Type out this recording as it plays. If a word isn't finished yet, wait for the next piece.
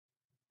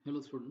Hello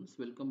students,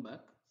 welcome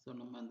back. So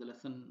நம்ம இந்த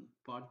lesson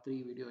part 3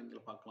 video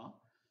இங்கே பார்க்கலாம்.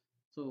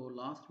 ஸோ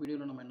லாஸ்ட்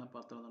வீடியோவில் நம்ம என்ன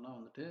பார்த்துருந்தோம்னா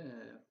வந்துட்டு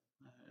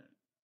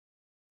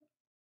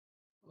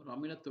ஒரு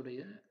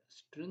அமிலத்துடைய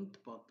ஸ்ட்ரென்த்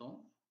பார்த்தோம்.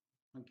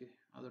 ஓகே,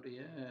 அதோடைய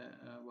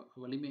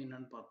வலிமை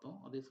என்னன்னு பார்த்தோம்.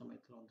 அதே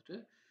சமயத்தில் வந்துட்டு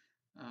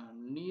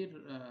நீர்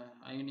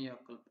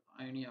அயனியாக்கல்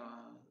அயனியா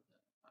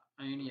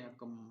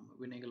அயனியாக்கம்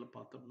வினைகளை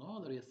பார்த்துருந்தோம்.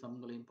 அதோடைய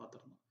சம்களையும்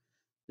பார்த்துருந்தோம்.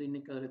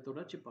 இன்னைக்கு அதை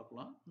தொடர்ச்சி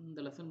பார்க்கலாம். இந்த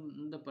லெசன்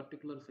இந்த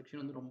பர்டிகுலர்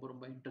செக்ஷன் வந்து ரொம்ப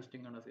ரொம்ப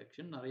இன்ட்ரெஸ்டிங்கான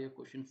செக்ஷன். நிறைய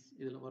கொஷின்ஸ்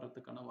இதில்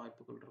வரதுக்கான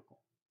வாய்ப்புகள் இருக்கும்.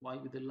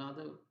 இது இல்லாத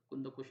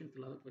இந்த கொஷின்ஸ்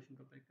இல்லாத கொஷின்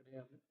பேப்பர்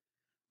கிடையாது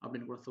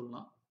அப்படின்னு கூட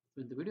சொல்லலாம்.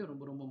 இந்த வீடியோ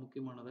ரொம்ப ரொம்ப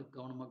முக்கியமானது,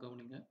 கவனமாக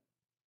கவனிங்க.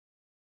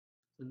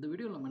 இந்த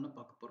வீடியோவில் நம்ம என்ன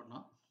பார்க்க போகிறோம்னா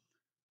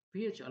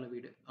பிஹெச்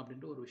அளவீடு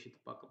அப்படின்ற ஒரு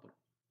விஷயத்தை பார்க்க போகிறோம்.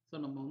 ஸோ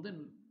நம்ம வந்து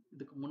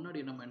இதுக்கு முன்னாடி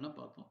நம்ம என்ன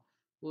பார்த்தோம்,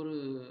 ஒரு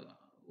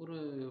ஒரு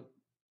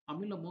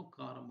அமிலமோ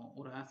காரமோ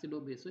ஒரு ஆசிடோ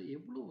பேஸோ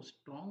எவ்வளோ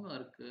ஸ்ட்ராங்காக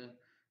இருக்குது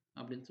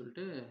அப்படின்னு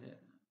சொல்லிட்டு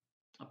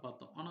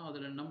பார்த்தோம். ஆனா,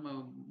 அதில நம்ம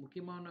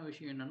முக்கியமான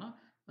விஷயம் என்னன்னா,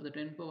 அது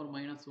 10⁻−1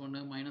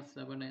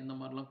 -7 இந்த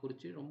மாரிலாம்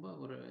குறிச்சு ரொம்ப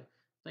ஒரு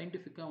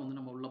சயின்டிஃபிக்கா வந்து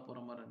நம்ம உள்ள போற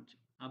மாரி இருந்துச்சு.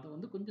 அத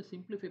வந்து கொஞ்சம்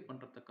சிம்ப்ளிஃபை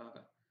பண்றதுக்காக,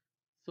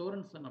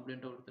 சோரன்சன்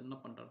அப்படின்ற ஒருத்தர் என்ன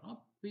பண்றாருன்னா,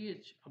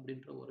 பிஹெச்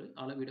அப்படின்ற ஒரு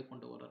அளவீட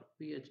கொண்டு வராரு.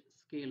 பிஹெச்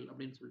ஸ்கேல்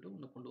அப்படின்னு சொல்லிட்டு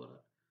ஒண்ணு கொண்டு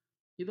வராரு.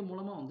 இது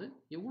மூலமா வந்து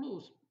எவ்வளோ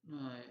அ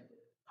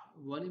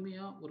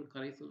வலிமையா ஒரு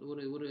கரைசல்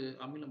ஒரு ஒரு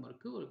அமிலம்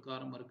இருக்கு, ஒரு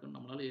காரம் இருக்குன்னு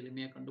நம்மளால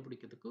எளிமையா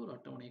கண்டுபிடிக்கிறதுக்கு ஒரு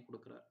அட்டவணைய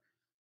குடுக்குறாரு.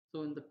 ஸோ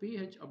இந்த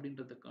பிஹெச்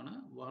அப்படின்றதுக்கான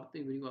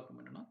வார்த்தை விரிவாக்கம்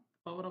என்னன்னா,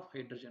 பவர் ஆஃப்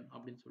ஹைட்ரஜன்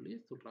அப்படின்னு சொல்லி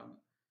சொல்றாங்க.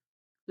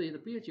 ஸோ இந்த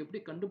பிஹெச் எப்படி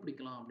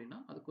கண்டுபிடிக்கலாம் அப்படின்னா,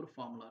 அதுக்கு ஒரு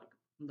ஃபார்முலா இருக்கு.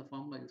 இந்த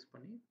ஃபார்முலா யூஸ்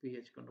பண்ணி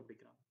பிஹெச்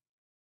கண்டுபிடிக்கிறாங்க.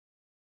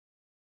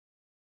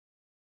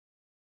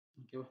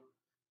 ஓகேவா?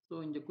 ஸோ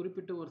இங்க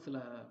குறிப்பிட்ட ஒரு சில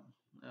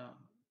அ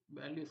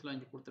வேல்யூஸ்லாம்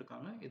இங்க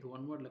குடுத்துருக்காங்க. இது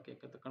ஒன் வேர்ட்ல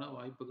கேட்கறதுக்கான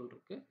வாய்ப்புகள்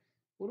இருக்கு.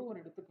 ஒரு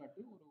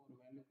எடுத்துக்காட்டு, ஒரு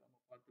வேல்யூ நம்ம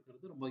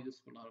பார்த்துக்கிறது ரொம்ப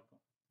யூஸ்ஃபுல்லா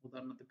இருக்கும்.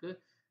 உதாரணத்துக்கு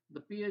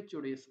இந்த பிஹெச்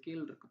உடைய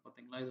ஸ்கேல் இருக்கு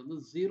பார்த்தீங்களா? இது வந்து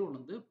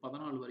 0லேருந்து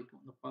 14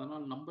 வரைக்கும். இந்த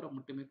 14 நம்பர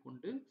மட்டுமே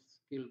கொண்டு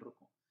ஸ்கேல்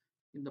இருக்கும்.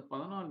 இந்த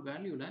 14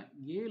 வேல்யூல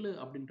 7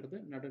 அப்படின்றது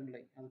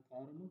நடுநிலை. அது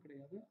காரமும்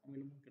கிடையாது,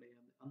 அமிலமும் கிடையாது.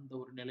 அந்த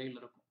ஒரு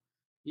நிலையில இருக்கும்.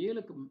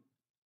 7க்கு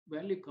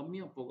வேல்யூ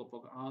கம்மியா போக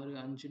போக 6,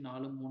 5,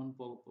 4, 3ன்னு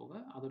போக போக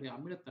அதோடைய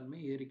அமிலத்தன்மை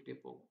ஏறிக்கிட்டே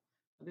போகும்.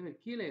 அதுவே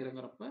கீழ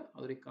இறங்குறப்ப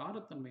அதோடைய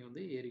காரத்தன்மை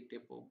வந்து ஏறிக்கிட்டே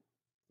போகும்.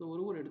 ஸோ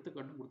ஒரு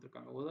எடுத்துக்காட்டும்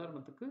குடுத்துருக்காங்க.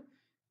 உதாரணத்துக்கு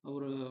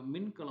ஒரு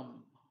மின்கலம்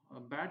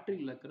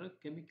பேட்டரியில இருக்கிற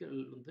கெமிக்கல்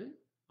வந்து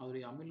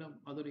அதோடைய அமிலம்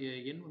அதோடைய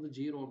எண் வந்து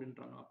 0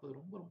 அப்படின்றாங்க. அப்ப அது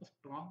ரொம்ப ரொம்ப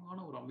ஸ்ட்ராங்கான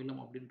ஒரு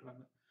அமிலம்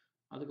அப்படின்றாங்க.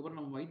 அதுக்கப்புறம்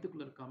நம்ம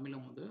வயித்துக்குள்ள இருக்க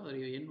அமிலம் வந்து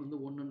அதோடைய எண் வந்து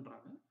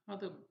 1ன்றாங்க.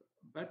 அத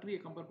பேட்டரிய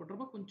கம்பேர்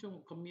பண்றப்ப கொஞ்சம்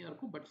கம்மியா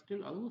இருக்கும். பட்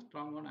ஸ்டில் அதுவும்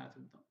ஸ்ட்ராங்கான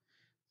ஆசிட் தான்.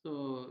 ஸோ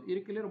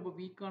இருக்கறதுலயே ரொம்ப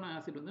வீக்கான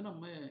ஆசிட் வந்து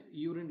நம்ம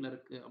யூரின்ல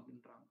இருக்கு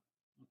அப்படின்றாங்க.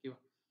 ஓகேவா?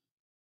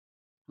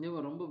 இதே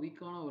ரொம்ப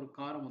வீக்கான ஒரு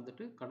காரம்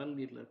வந்துட்டு கடல்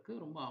நீர்ல இருக்கு.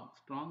 ரொம்ப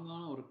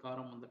ஸ்ட்ராங்கான ஒரு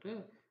காரம் வந்துட்டு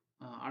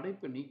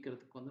அடைப்ப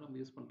நீக்கிறதுக்கு வந்து நம்ம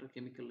யூஸ் பண்ற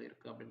கெமிக்கல்ல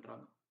இருக்கு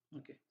அப்படின்றாங்க.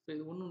 ஓகே. ஸோ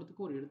இது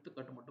ஒண்ணுத்துக்கும் ஒரு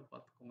எடுத்துக்காட்டு மட்டும்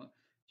பார்த்துக்கோங்க.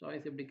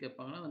 சாய்ஸ் எப்படி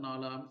கேட்பாங்கன்னா, அந்த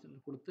 4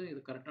 ஆப்ஷன் குடுத்து இது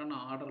கரெக்ட்டான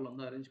ஆர்டர்ல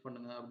வந்து அரேஞ்ச்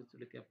பண்ணுங்க அப்படின்னு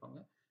சொல்லி கேட்பாங்க.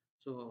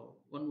 ஸோ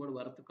ஒன் வேர்ட்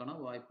வரதுக்கான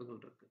வாய்ப்புகள்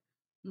இருக்கு.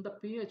 இந்த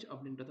பிஹெச்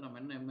அப்படின்றத நம்ம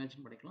என்ன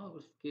இமேஜின் பண்ணிக்கலாம்,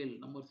 ஒரு ஸ்கேல்.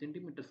 நம்ம ஒரு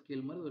சென்டிமீட்டர்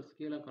ஸ்கேல் மாரி ஒரு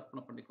ஸ்கேலா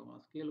கற்பனை பண்ணிக்கோங்க.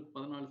 ஸ்கேலுக்கு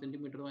 14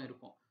 சென்டிமீட்டர் தான்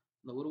இருக்கும்.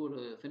 இந்த ஒரு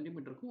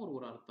சென்டிமீட்டருக்கும்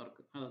ஒரு அர்த்தம்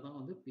இருக்கு. அததான்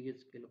வந்து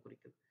பிஹெச் ஸ்கேல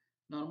குறிக்குது.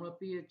 நார்மலா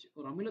பிஹெச்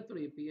ஒரு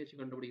அமிலத்துடைய பிஹெச்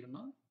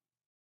கண்டுபிடிக்கணும்னா,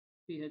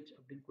 பிஹெச்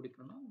அப்படின்னு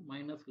குறிக்கணும்னா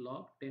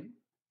 -log10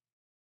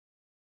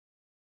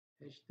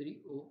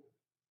 H3O+.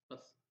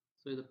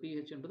 ஸோ இது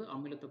பிஹெச் என்பது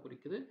அமிலத்த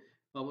குறிக்குது.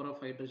 பவர்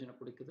ஆஃப் ஹைட்ரஜன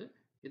குறிக்குது.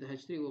 இது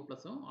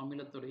H3O+ம்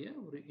அமிலத்துடைய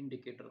ஒரு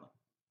இண்டிகேட்டர் தான்.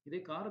 இதே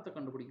காரத்த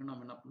கண்டுபிடிக்கணும்னா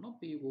நம்ம என்ன பண்ணணும்?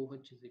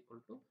 POH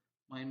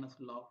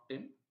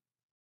 -log10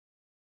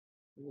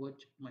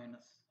 OH-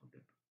 அப்படின்ட்டு.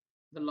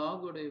 இந்த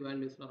லாக் உடைய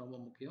வேல்யூஸ்லாம் ரொம்ப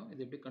முக்கியம்.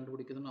 இது எப்படி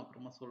கண்டுபிடிக்குதுன்னு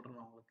அப்புறமா சொல்றேன்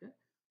நான் உங்களுக்கு.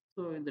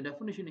 ஸோ இந்த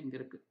டெஃபினிஷன் இங்க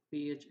இருக்கு.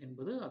 pH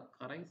என்பது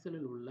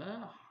அக்கரைசலில் உள்ள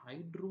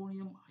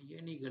ஹைட்ரோனியம்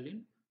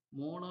அயனிகளின்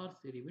மோலார்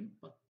செறிவின்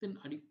 10ன்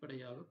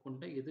அடிப்படையாக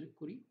கொண்ட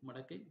எதிர்க்குறி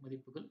மடக்கை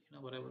மதிப்புகள்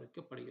என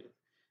வரையறுக்கப்படுகிறது.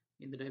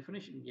 இந்த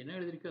டெஃபினிஷன் என்ன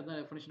எழுதியிருக்கு அதான்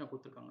டெஃபினிஷனா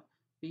குடுத்துருக்காங்க.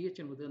 pH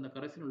என்பது அந்த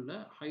கரைசலில் உள்ள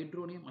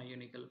ஹைட்ரோனியம்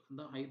அயனிகள்.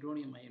 அந்த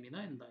ஹைட்ரோனியம் அயனி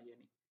தான் இந்த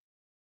அயனி.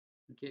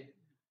 ஓகே.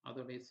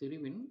 அதோடைய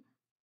செறிவின்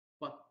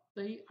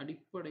 10ஐ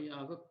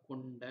அடிப்படையாகக்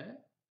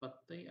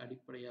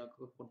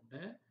கொண்ட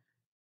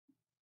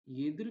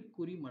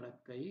எதிர்க்குறி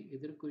மடக்கை,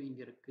 எதிர்க்குறி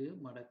இங்க இருக்கு,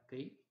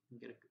 மடக்கை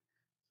இங்க இருக்கு.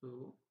 ஸோ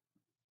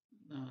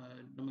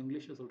நம்ம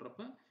இங்கிலீஷ்ல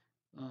சொல்றப்ப,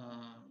 அ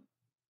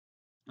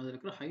அதுல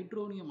இருக்கிற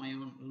ஹைட்ரோனியம்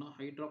அயான் இல்லனா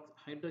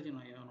ஹைட்ரஜன்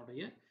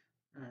அயானுடைய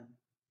அ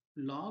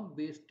லாக்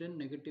பேஸ் 10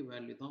 நெகட்டிவ்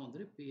வேல்யூ தான்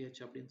வந்து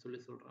பிஹெச் அப்படின்னு சொல்லி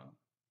சொல்றாங்க.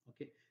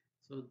 ஓகே.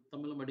 ஸோ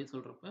தமிழ்ல மறுபடியும்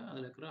சொல்றப்ப,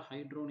 அதுல இருக்கிற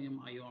ஹைட்ரோனியம்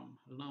அயான்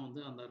எல்லாம்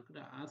வந்து அந்த இருக்கிற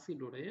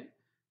ஆசிடுடைய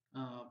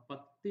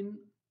 10ன்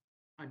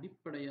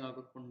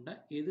அடிப்படையாகக் கொண்ட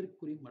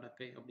எதிர்க்குறி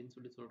மடக்கை அப்படின்னு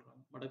சொல்லி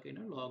சொல்றாங்க.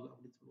 மடக்கைன்னா லாக்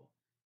அப்படின்னு சொல்லுவோம்.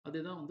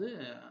 அதுதான் வந்து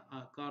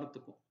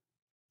காரத்துக்கும்.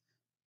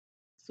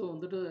 ஸோ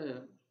வந்துட்டு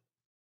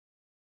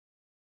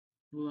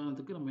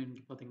உதாரணத்துக்கு நம்ம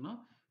இன்னைக்கு பார்த்தீங்கன்னா,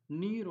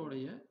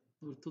 நீருடைய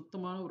ஒரு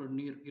சுத்தமான ஒரு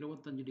நீர்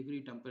 25 டிகிரி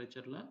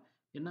டெம்பரேச்சர்ல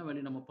என்ன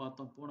வேல்யூ நம்ம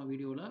பார்த்தோம் போன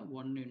வீடியோல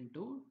 1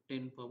 ×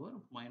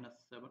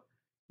 10⁻⁻7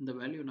 இந்த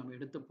வேல்யூ நம்ம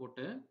எடுத்து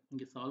போட்டு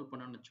இங்க சால்வ்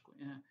பண்ணோம்னு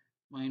வச்சுக்கோயேன்.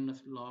 minus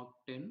log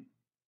 10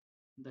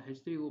 இந்த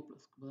H3O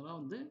ப்ளஸ்க்கு பதிலாக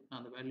வந்து நான்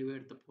அந்த வேல்யூவே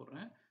எடுத்து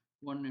போடுறேன்.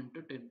 1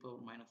 into 10 power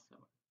minus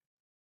 7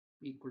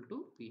 equal to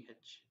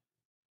pH.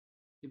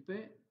 இப்போ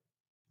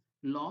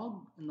log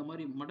இந்த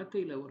மாதிரி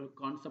மடக்கையில் ஒரு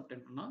கான்செப்ட்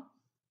என்னன்னா,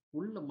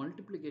 உள்ள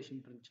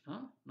மல்டிப்ளிகேஷன் இருந்துச்சுன்னா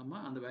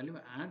நம்ம அந்த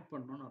வேல்யூவை ஆட்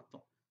பண்ணணும்னு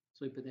அர்த்தம்.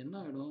 ஸோ இப்போ இது என்ன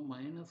ஆகிடும்,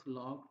 மைனஸ்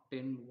லாக்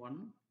 10 1,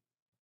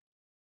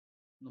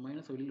 இந்த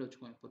மைனஸ் வெளியில்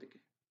வச்சுக்கோங்க இப்போதைக்கு,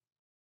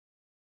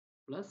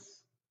 ப்ளஸ்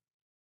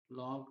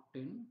லாக்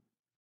 10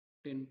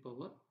 10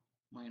 பவர்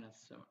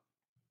மைனஸ் 7.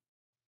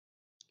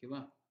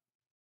 ஓகேவா?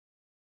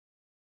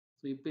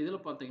 ஸோ இப்போ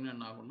இதில் பார்த்தீங்கன்னா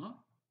என்ன ஆகும்னா,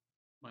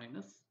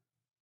 மைனஸ்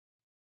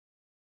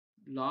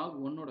லாக்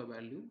 1ஓட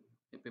வேல்யூ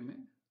எப்பயுமே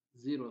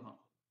 0 தான்.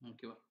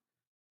 ஓகேவா?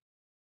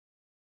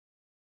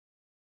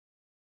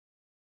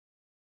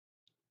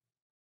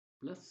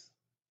 ப்ளஸ்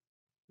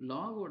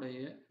லாகோடைய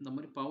இந்த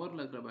மாதிரி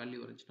பவரில் இருக்கிற வேல்யூ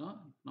வந்துச்சுன்னா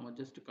நம்ம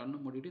ஜஸ்ட் கண்ணை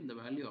மூடிட்டு இந்த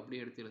வேல்யூ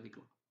அப்படியே எடுத்து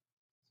எழுதிக்கலாம்.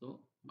 So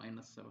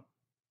minus 7.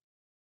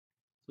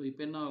 ஸோ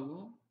இப்போ என்ன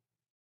ஆகும்,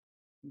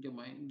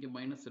 இங்கே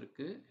மைனஸ்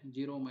இருக்குது,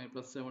 0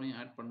 ப்ளஸ் 7ஐயும்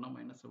ஆட் பண்ணால்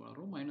மைனஸ் 7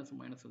 வரும், மைனஸ்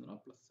மைனஸ்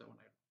இருந்தால் ப்ளஸ் 7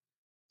 ஆகிடும்.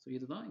 ஸோ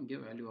இதுதான் இங்கே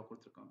வேல்யூவாக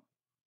கொடுத்துருக்காங்க.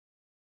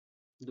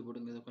 இது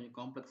போடுங்க, இது கொஞ்சம்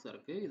காம்ப்ளெக்ஸாக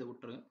இருக்குது, இதை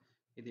விட்டுருங்க.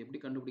 இது எப்படி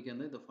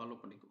கண்டுபிடிக்கிறது இதை ஃபாலோ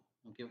பண்ணிக்கும்.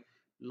 ஓகே,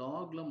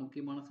 லாகில்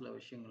முக்கியமான சில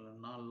விஷயங்கள்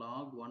என்னன்னா,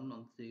 லாக் 1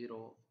 வந்து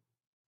 0,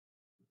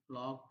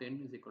 log 10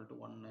 is equal to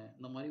 1,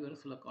 இந்த மாதிரி வேறு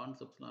சில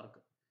கான்செப்ட்ஸ்லாம்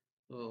இருக்குது.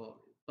 ஸோ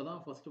இப்போ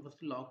தான்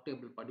ஃபஸ்ட்டு லாக்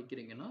டேபிள்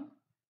படிக்கிறீங்கன்னா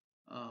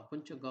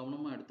கொஞ்சம்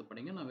கவனமாக எடுத்து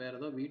படிங்க. நான் வேறு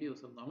ஏதாவது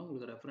வீடியோஸ் இருந்தாலும்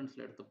உங்களுக்கு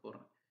ரெஃபரன்ஸில் எடுத்து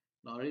போடுறேன்.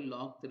 ஆல்ரெடி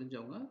லாக்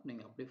தெரிஞ்சவங்க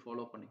நீங்கள் அப்படியே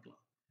ஃபாலோ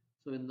பண்ணிக்கலாம்.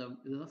 ஸோ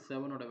இதுதான்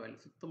 7ஓட வேல்யூ.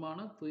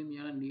 சுத்தமான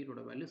தூய்மையான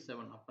நீரோட வேல்யூ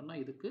 7. அப்படின்னா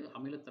இதுக்கு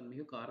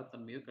அமிலத்தன்மையோ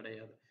காரத்தன்மையோ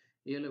கிடையாது.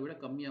 7 விட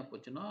கம்மியாக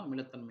போச்சுன்னா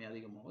அமிலத்தன்மை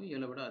அதிகமாகும்,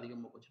 7 விட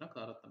அதிகமாக போச்சுன்னா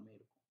காரத்தன்மை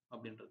இருக்கும்.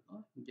 அப்படின்றது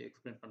தான் இங்கே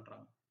எக்ஸ்பிளைன்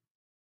பண்ணுறாங்க.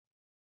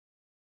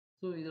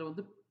 ஸோ இதில்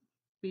வந்து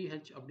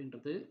pH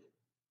அப்படின்றது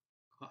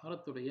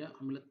காரத்துடைய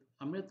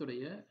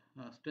அமிலத்துடைய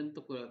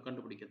ஸ்ட்ரென்த்தை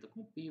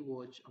கண்டுபிடிக்கிறதுக்கும்,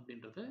 pOH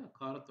அப்படின்றத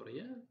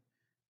காரத்துடைய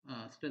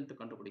ஸ்ட்ரென்த்தை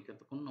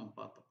கண்டுபிடிக்கிறதுக்கும் நம்ம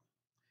பார்த்தோம்.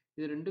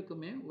 இது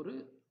ரெண்டுக்குமே ஒரு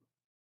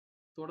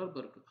தொடர்பு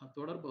இருக்குது. அந்த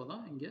தொடர்பை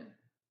தான் இங்கே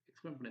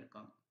எக்ஸ்பிளைன்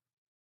பண்ணியிருக்காங்க.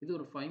 இது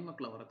ஒரு 5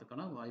 மார்க்கில்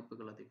வரதுக்கான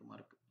வாய்ப்புகள் அதிகமாக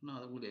இருக்குது. நான்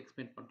அதை உங்களுக்கு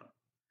எக்ஸ்பிளைன் பண்ணுறேன்.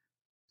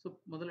 ஸோ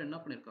முதல்ல என்ன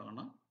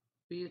பண்ணியிருக்காங்கன்னா,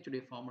 pH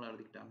உடைய ஃபார்முலா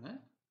எழுதிக்கிட்டாங்க,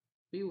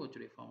 pOH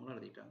உடைய ஃபார்முலா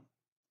எழுதிக்கிட்டாங்க.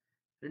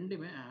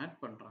 ரெண்டுமே ஆட்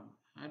பண்ணுறாங்க.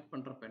 ஆட்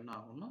பண்ணுறப்ப என்ன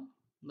ஆகும்னா,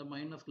 இந்த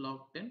மைனஸ்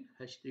லாக் 10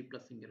 H3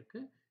 ப்ளஸ் இங்கே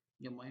இருக்குது,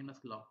 இங்கே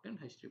மைனஸ் லாக் 10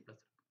 H3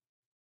 ப்ளஸ் இருக்குது.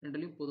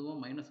 ரெண்டுலேயும் பொதுவாக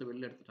மைனஸை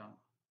வெளில எடுத்துட்டாங்க.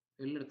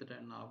 வெளில எடுத்துட்டா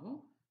என்ன ஆகும்,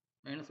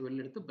 மைனஸ்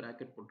வெளில எடுத்து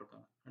ப்ராக்கெட்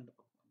போட்டிருக்காங்க ரெண்டு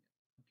பக்கம்.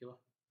 ஓகேவா?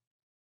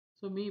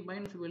 ஸோ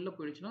மைனஸ் வெளில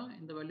போயிடுச்சுன்னா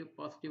இந்த வேல்யூ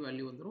பாசிட்டிவ்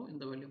வேல்யூ வந்துடும்,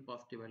 இந்த வேல்யூ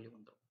பாசிட்டிவ் வேல்யூ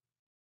வந்துடும்.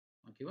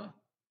 ஓகேவா?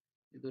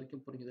 இது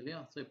வரைக்கும் புரிஞ்சுது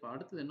இல்லையா? ஸோ இப்போ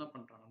அடுத்தது என்ன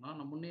பண்ணுறாங்கன்னா,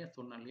 நான் முன்னே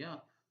சொன்னேன் இல்லையா,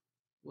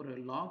 ஒரு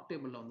லாக்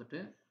டேபிளில்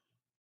வந்துட்டு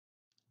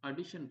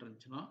அடிஷன்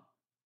இருந்துச்சுன்னா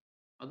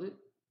அது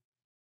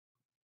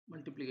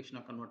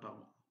மல்டிப்ளிகேஷனாக கன்வெர்ட்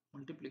ஆகும்.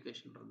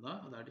 மல்டிப்ளிகேஷன் இருந்தால்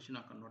அது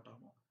அடிஷனாக கன்வெர்ட்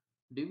ஆகும்.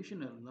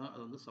 டிவிஷன் இருந்தால்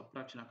அது வந்து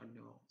சப்ராக்ஷனாக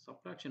கண்டினியூ ஆகும்.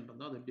 சப்ராக்ஷன்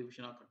இருந்தால் அது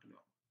டிவிஷனாக கண்டினியூ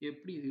ஆகும்.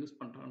 எப்படி இது யூஸ்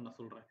பண்ணுறான்னு நான்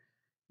சொல்கிறேன்.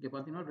 இங்கே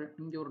பார்த்தீங்கன்னா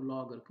இங்கே ஒரு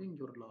லாக் இருக்குது,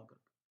 இங்கே ஒரு லாக்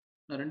இருக்குது.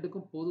 நான்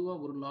ரெண்டுக்கும்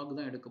பொதுவாக ஒரு லாக்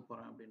தான் எடுக்க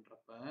போகிறேன்.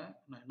 அப்படின்றப்ப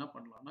நான் என்ன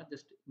பண்ணலாம்னா,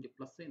 ஜஸ்ட் இங்கே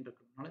ப்ளஸ் சைன்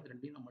இருக்கிறதுனால இது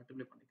ரெண்டையும் நான்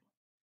மல்டிப்ளை பண்ணிக்கலாம்.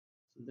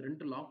 ஸோ இந்த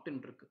ரெண்டு லாக்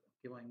 10 இருக்குது.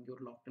 ஓகேவா? இங்கே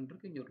ஒரு லாக் 10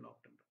 இருக்குது, இங்கே ஒரு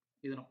லாக் 10 இருக்குது.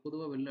 இதை நான்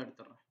பொதுவாக வெளில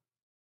எடுத்துடுறேன்.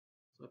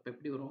 ஸோ இப்போ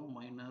எப்படி வரும்,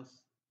 மைனஸ்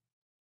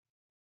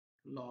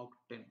லாக்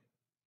 10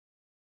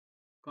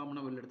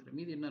 காமனாக வெளில எடுத்துட்டேன்.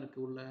 மீதி என்ன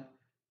இருக்குது, உள்ள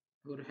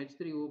ஒரு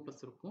H3O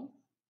ப்ளஸ் இருக்கும்,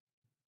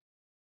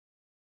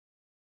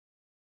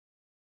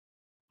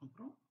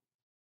 அப்புறம்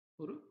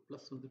ஒரு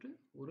ப்ளஸ் வந்துட்டு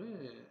ஒரு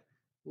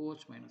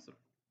OH மைனஸ்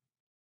இருக்கும்.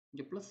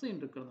 இங்கே ப்ளஸ்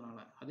சைன் இருக்கிறதுனால,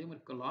 அதே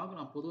மாதிரி லாக்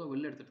நான் பொதுவாக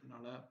வெளில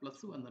எடுத்துட்டதுனால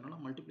ப்ளஸ் வந்ததுனால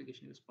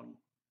மல்டிப்ளிகேஷன் யூஸ்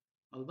பண்ணணும்.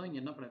 அதுதான்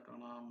இங்கே என்ன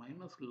பண்ணியிருக்காங்கன்னா,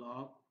 minus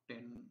lock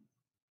 10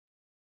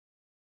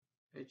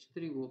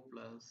 H3O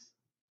plus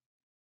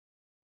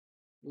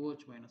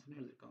OH மைனஸ்னு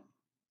எழுதியிருக்காங்க.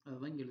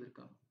 அதுதான் இங்கே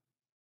எழுதியிருக்காங்க.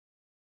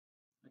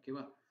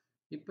 ஓகேவா?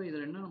 இப்போ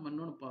இதில் என்ன நம்ம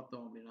இன்னொன்று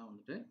பார்த்தோம் அப்படின்னா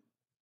வந்துட்டு,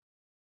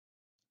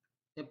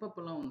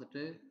 எப்பப்பெல்லாம்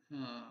வந்துட்டு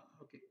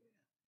ஓகே,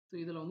 ஸோ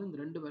இதில் வந்து இந்த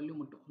ரெண்டு வேல்யூ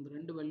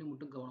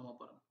மட்டும் கவனமாக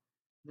பாருங்கள்.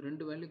 இந்த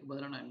ரெண்டு வேல்யூக்கு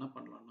பதிலாக நான் என்ன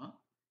பண்ணலாம்னா,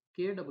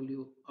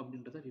 KW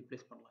அப்படின்றத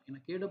ரீப்ளேஸ் பண்ணலாம். ஏன்னா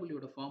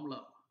KWயோட ஃபார்முலா,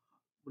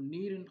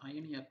 நீரின்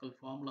அயனியாக்கல்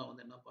ஃபார்முலா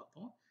வந்து என்ன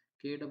பார்த்தோம்,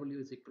 KW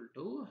is equal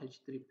to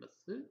H3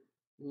 plus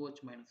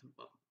OH minusன்னு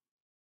பார்த்தோம்.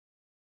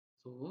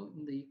 ஸோ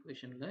இந்த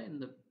ஈக்குவேஷனில்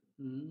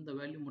இந்த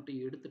வேல்யூ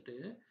மட்டும் எடுத்துட்டு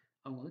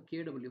அவங்க வந்து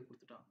KW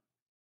கொடுத்துட்டாங்க.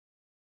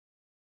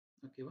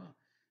 ஓகேவா?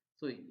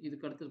 ஸோ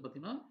இதுக்கு அடுத்தது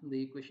பார்த்தீங்கன்னா, இந்த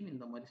ஈக்குவேஷன்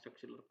இந்த மாதிரி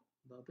ஸ்ட்ரக்சரில் இருக்கும்.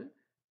 அதாவது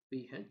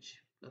pH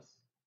plus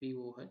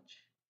pOH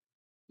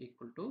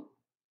equal to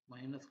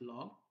minus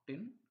log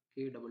 10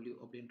 KW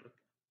அப்படின்றது.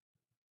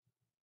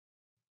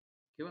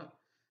 ஓகேவா?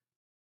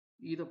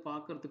 இதை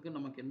பார்க்கறதுக்கு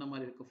நமக்கு என்ன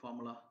மாதிரி இருக்கு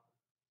formula,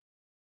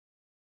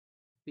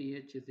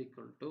 pH is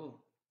equal to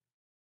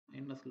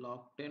minus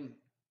log 10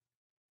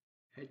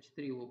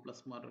 H3O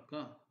plus மாதிரி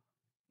இருக்கா?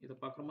 இதை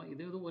பார்க்குறோமா,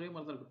 இது எதுவும் ஒரே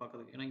மாதிரி தான் இருக்குது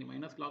பார்க்கறதுக்கு. ஏன்னா இங்கே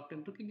மைனஸ் லாக்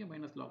 10 இருக்குது, இங்கே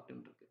மைனஸ் லாக்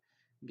 10 இருக்குது.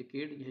 இங்கே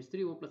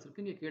H3O ப்ளஸ்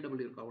இருக்குது, இங்கே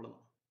KW இருக்குது,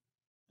 அவ்வளோதான்.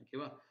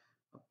 ஓகேவா?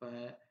 அப்போ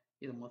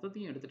இது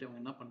மொத்தத்தையும் எடுத்துட்டு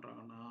அவங்க என்ன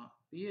பண்றாங்கன்னா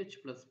pH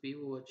plus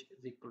pOH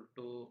is equal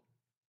to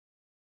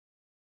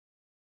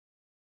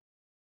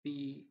P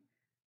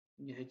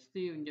இங்க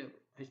இங்க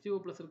HCO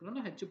plus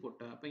இருக்கனால H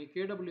போட்டேன். அப்ப இங்க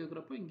KW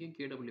இருக்கிறப்ப இங்கேயும்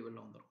KW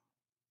வெளில வந்துரும்.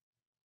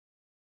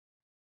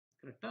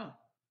 கரெக்ட்டா?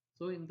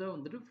 ஸோ இந்த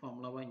வந்துட்டு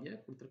ஃபார்முலாவா இங்க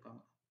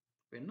குடுத்துருக்காங்க.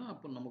 இப்ப என்ன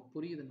அப்ப நமக்கு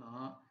புரியுதுன்னா,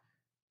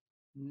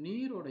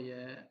 நீருடைய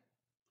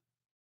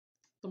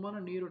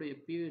சுத்தமான நீருடைய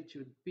pH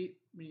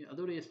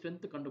அதோடைய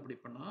ஸ்ட்ரென்த்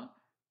கண்டுபிடிப்பேன்னா,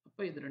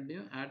 அப்ப இது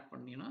 2யும் ஆட்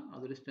பண்ணினா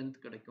அதோட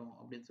ஸ்ட்ரென்த் கிடைக்கும்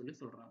அப்படின்னு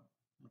சொல்றாங்க.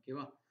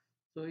 ஓகேவா?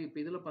 ஸோ இப்ப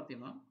இதுல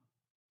பார்த்தீங்கன்னா,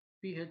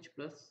 pH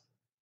plus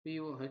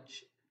pOH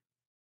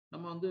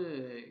நம்ம வந்து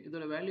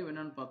இதோட வேல்யூ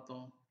என்னன்னு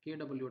பார்த்தோம்?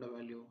 KW ஓட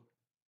value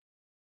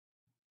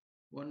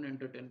 1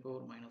 into 10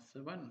 power minus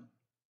 7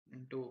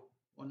 into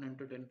 1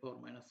 into 10 power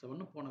minus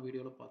 7 போன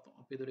வீடியோல பார்த்தோம்.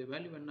 அப்ப இதோட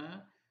வேல்யூ என்ன?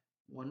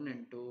 1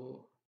 into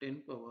 10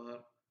 power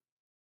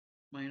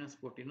minus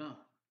 14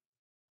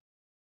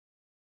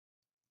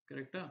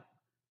 கரெக்ட்டா?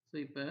 ஸோ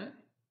இப்ப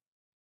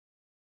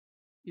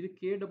இது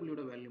KW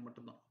ஓட வேல்யூ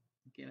மட்டும் தான்.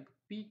 ஓகே எனக்கு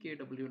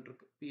PKW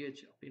இருக்கு.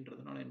 pH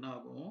அப்படின்றதுனால என்ன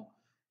ஆகும்?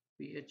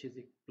 pH is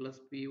plus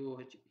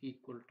pOH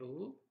equal to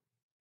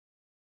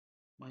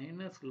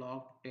minus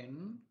log 10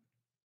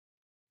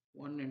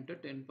 1 into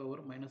 10 power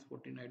minus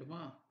 14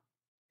 ஆயிடுமா?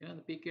 ஏன்னா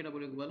அந்த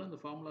PKWக்கு பதிலா அந்த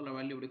ஃபார்முலால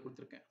வேல்யூ இப்படி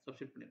கொடுத்துருக்கேன்.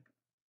 சப்ஸ்டிட்யூட் பண்ணியிருக்கேன்.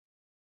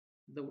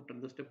 இத விட்டுரு.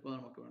 இந்த ஸ்டெப் தான்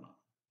நமக்கு வேணாம்.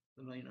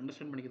 நான்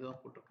அண்டர்ஸ்டாண்ட் பண்ணிக்க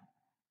தான் போட்டிருக்கேன்.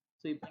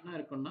 ஸோ இப்போ என்ன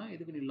இருக்குன்னா,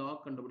 இதுக்கு நீ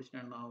லாக்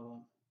கண்டுபிடிச்சினா என்ன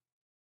ஆகும்?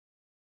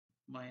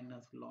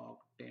 மைனஸ்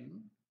லாக் 10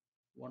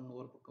 1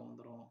 ஒரு பக்கம்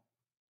வந்துரும்.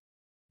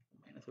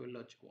 மைனஸ்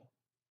வெளில வச்சுக்குவோம்.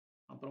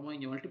 அப்புறமா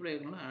இங்க மல்டிப்ளை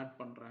இருக்கணும்னா ஆட்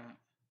பண்றேன்.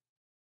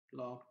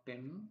 லாக்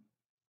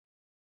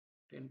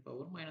 10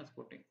 பவர் மைனஸ்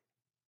 14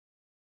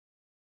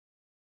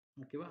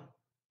 ஓகேவா?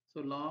 ஸோ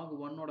லாக்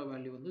 1 ஓட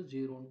வேல்யூ வந்து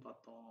 0ன்னு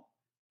பார்த்தோம்.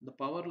 இந்த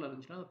பவர்ல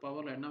இருந்துச்சுன்னா, அந்த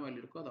பவர்ல என்ன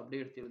வேல்யூ இருக்கோ அதை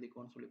அப்படியே எடுத்து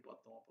எழுதிக்கோன்னு சொல்லி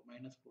பார்த்தோம். அப்போ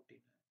மைனஸ்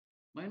 14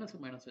 மைனஸ்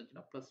மைனஸ்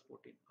இருந்துச்சுன்னா பிளஸ்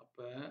 14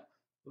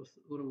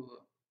 ஒரு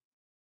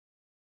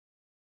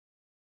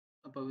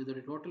அப்போ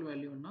இதோட டோட்டல்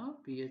வேல்யூன்னா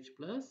pH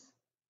plus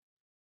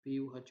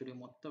pOH உடைய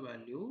மொத்த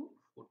வேல்யூ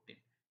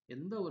 14.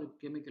 எந்த ஒரு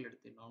கெமிக்கல்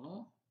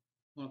எடுத்தீங்கனாலும்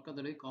உனக்கு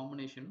அதோடைய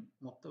காம்பினேஷன்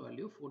மொத்த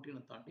வேல்யூ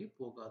 14 தாண்டி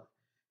போகாது.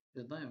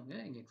 இதுதான் இவங்க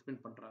இங்க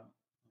எக்ஸ்பிளைன் பண்றாங்க.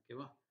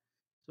 ஓகேவா?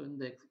 ஸோ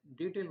இந்த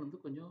டீட்டெயில் வந்து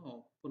கொஞ்சம்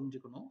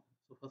புரிஞ்சுக்கணும்.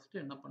 ஸோ ஃபர்ஸ்ட்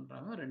என்ன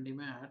பண்றாங்க?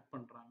 ரெண்டையுமே ஆட்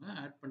பண்றாங்க.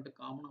 ஆட் பண்ணிட்டு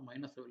காமனா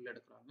மைனஸ் வெளில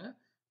எடுக்கிறாங்க.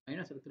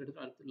 மைனஸ்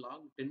எடுத்து அடுத்து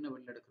லாக் 10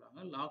 வெளில எடுக்கிறாங்க.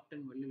 லாக்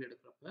 10 வெளில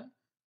எடுக்கிறப்ப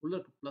உள்ள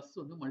இருக்க பிளஸ்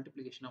வந்து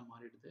மல்டிப்ளிகேஷனா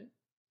மாறிடுது.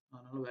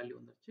 அதனால வேல்யூ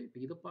வந்துருச்சு. இப்போ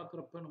இதை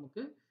பார்க்குறப்ப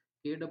நமக்கு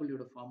KW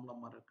ஓட ஃபார்முலா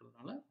மாதிரி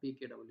இருக்கிறதுனால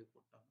PKW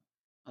போட்டாங்க.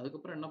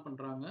 அதுக்கப்புறம் என்ன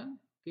பண்றாங்க?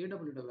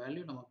 KW ஓட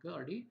வேல்யூ நமக்கு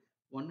already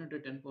 1 into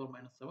 10 power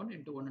minus 7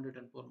 into 1 into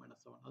 10 power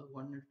minus 7 அது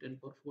 1 into 10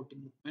 power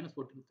 14 minus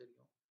 14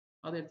 தெரியும்.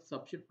 அதை எடுத்து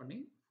சப்ஸ்டிட் பண்ணி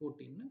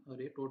 14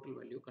 அதோடைய டோட்டல்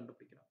வேல்யூ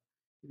கண்டுபிடிக்கிறாங்க.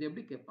 இது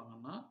எப்படி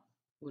கேட்பாங்கன்னா,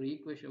 ஒரு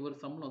ஈக்குவேஷன் ஒரு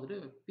சம்ல வந்துட்டு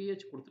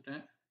pH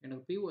கொடுத்துட்டேன்.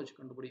 எனக்கு pOH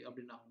கண்டுபிடி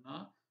அப்படின்னாங்கன்னா,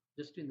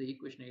 ஜஸ்ட் இந்த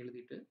ஈக்குவேஷனை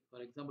எழுதிட்டு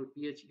ஃபார் எக்ஸாம்பிள்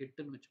pH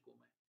 8ன்னு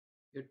வச்சுக்கோங்க.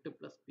 8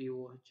 plus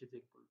pOH is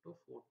equal to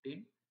 14.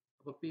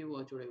 அப்போ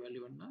pOH உடைய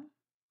வேல்யூ என்ன?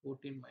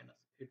 14 minus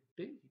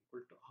 8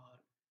 equal to 6.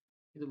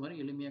 இது மாதிரி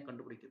எளிமையாக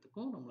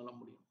கண்டுபிடிக்கிறதுக்கும் நம்மளால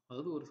முடியும்.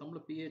 அதாவது ஒரு சம்ல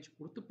pH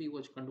கொடுத்து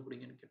pOH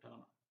கண்டுபிடிங்கன்னு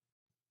கேட்டாங்கன்னா.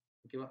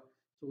 ஓகேவா?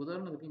 ஸோ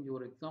உதாரணத்துக்கு இங்கே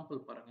ஒரு எக்ஸாம்பிள்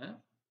பாருங்க.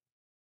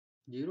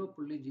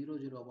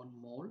 0.001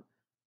 மோல்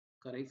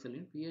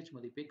கரைசலின் pH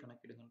மதிப்பை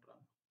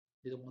கணக்கிடுங்கன்றாங்க.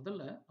 இது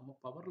முதல்ல நம்ம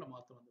பவர்ல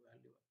மாற்றணும் அந்த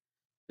வேல்யூவை.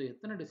 ஸோ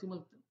எத்தனை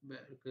டெசிமல்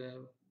இருக்கு?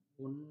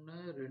 1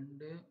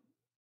 2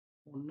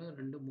 1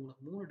 2 3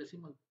 3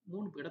 டெசிமல்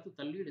 3 இடத்து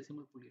தள்ளி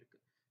டெசிமல் புள்ளி இருக்கு.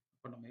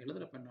 அப்போ நம்ம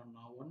எழுதுறப்ப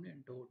என்னன்னா 1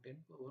 into 10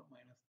 power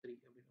minus 3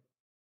 அப்படின்னு வரும்.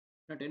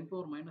 10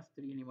 power minus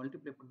 3 நீ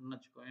மல்டிப்ளை பண்ணணும்னு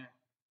வச்சுக்கோயேன்,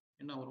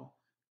 என்ன வரும்?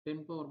 10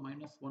 power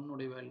minus 1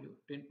 உடைய value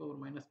 10 power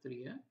minus 3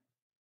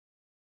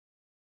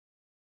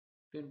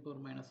 10 power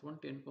minus 1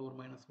 10 power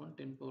minus 1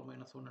 10 power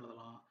minus 1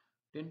 எழுதலாம்.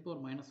 10 power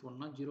minus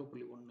 1னா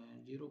 0.1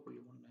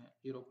 0.1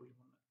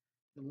 0.1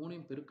 இந்த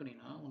மூணையும்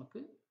பெருக்கினீங்கன்னா உனக்கு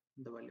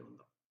இந்த வேல்யூ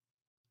வந்துடும்.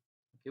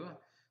 ஓகேவா?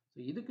 ஸோ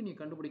இதுக்கு நீ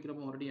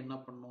கண்டுபிடிக்கிறப்ப மறுபடியும் என்ன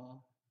பண்ணணும்?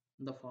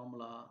 இந்த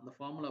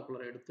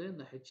ஃபார்முலாக்குள்ள எடுத்து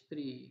இந்த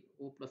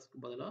H3O+க்கு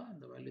பதிலாக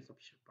இந்த வேல்யூ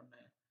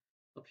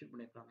சப்ஸ்டிட்யூட்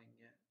பண்ணியிருக்காங்க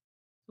இங்கே.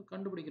 ஸோ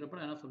கண்டுபிடிக்கிறப்ப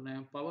நான் என்ன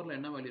சொன்னேன்? பவரில்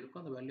என்ன வேல்யூ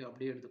இருக்கோ அந்த வேல்யூ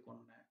அப்படியே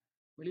எடுத்துக்கோன்னேன்.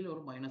 வெளியில்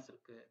ஒரு மைனஸ்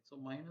இருக்கு. So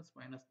minus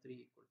minus 3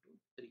 equal to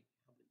 3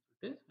 அப்படின்னு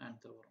சொல்லிட்டு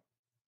ஆன்சர் வரும்.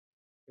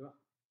 ஓகேவா?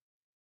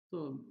 ஸோ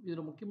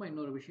இதில் முக்கியமாக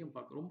இன்னொரு விஷயம்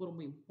பார்க்க ரொம்ப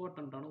ரொம்ப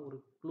இம்பார்ட்டண்ட்டான ஒரு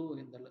க்ளூ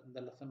இந்த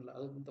லெசனில்,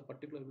 அது இந்த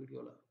பர்டிகுலர்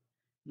வீடியோவில்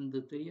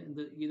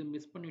இது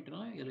மிஸ்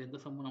பண்ணிட்டோன்னா இதில் எந்த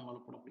சம்மும்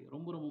நம்மளால் போட முடியும்.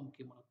 ரொம்ப ரொம்ப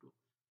முக்கியமான க்ளூ.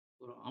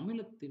 ஒரு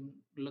அமிலத்தின்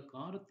இல்லை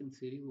காரத்தின்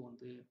செறிவு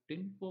வந்து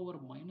 10 power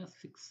minus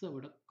 6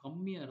 விட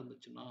கம்மியாக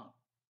இருந்துச்சுன்னா,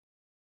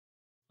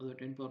 அது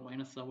 10 power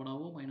minus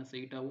 7ஆவோ minus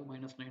 8ஆவோ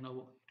minus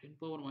 9ஆவோ 10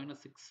 power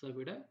minus 6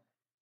 விட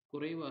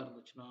குறைவா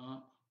இருந்துச்சுன்னா,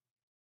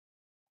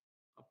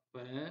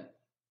 அப்ப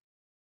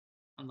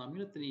அந்த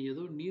அமிலத்தை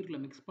ஏதோ நீர்ல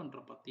மிக்ஸ் பண்ற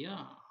பார்த்தியா,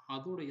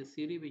 அதோடைய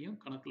செறிவையும்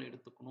கணக்குல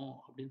எடுத்துக்கணும்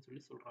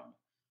அப்படின்னு சொல்றாங்க.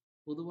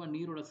 பொதுவா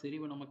நீரோட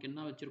செறிவை நமக்கு என்ன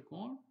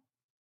வச்சிருக்கோம்?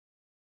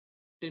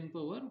 10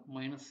 power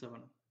minus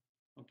 7.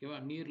 ஓகேவா?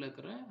 நீர்ல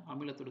இருக்கிற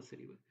அமிலத்தோட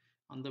செறிவு.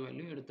 அந்த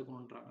வேல்யூ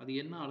எடுத்துக்கணும்ன்றாங்க. அது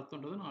என்ன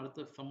அர்த்தம்ன்றதை நான்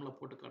அடுத்த சம்ல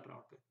போட்டு காட்டுறேன்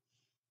உனக்கு.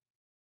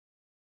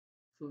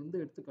 ஸோ இந்த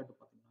எடுத்துக்காட்டு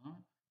பார்த்தீங்கன்னா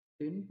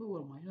 10⁻⁷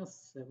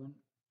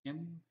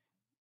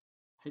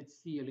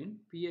 mHCl இன்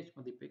pH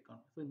மதிப்பை காண.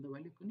 ஸோ இந்த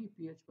வேல்யூக்கு நீ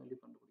pH வேல்யூ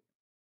கண்டுபிடிக்கணும்.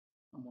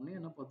 நம்ம முன்னே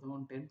என்ன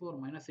பார்த்தோம்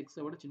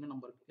 10⁻⁶ விட சின்ன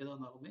நம்பர் எதா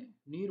இருந்தாலுமே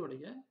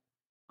நீருடைய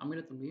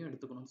அமிலத்தன்மையும்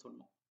எடுத்துக்கணும்னு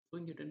சொன்னோம். ஸோ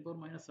இங்கே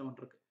 10⁻⁷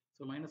 இருக்கு.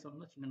 ஸோ -7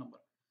 தான் சின்ன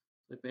நம்பர்.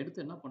 ஸோ இப்போ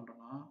எடுத்து என்ன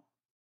பண்ணுறோன்னா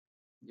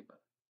இங்கே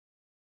பாரு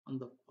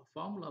அந்த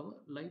ஃபார்முலாவை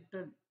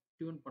லைட்டாக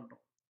டியூன்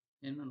பண்ணுறோம்.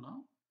 என்னன்னா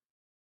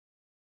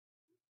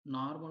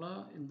நார்மலா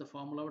இந்த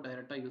ஃபார்முலாவை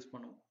டைரக்ட்டா யூஸ்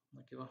பண்ணுவோம்.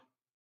 ஓகேவா?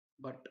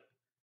 பட்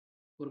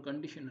ஒரு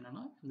கண்டிஷன்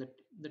என்னன்னா, இந்த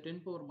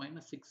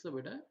 10⁻⁶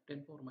 விட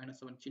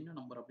 10⁻⁷ சின்ன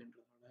நம்பர்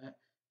அப்படின்றதுனால,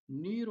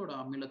 நீரோட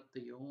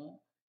அமிலத்தையும்,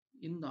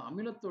 இந்த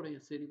அமிலத்தோடைய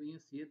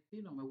செறிவையும் சேர்த்து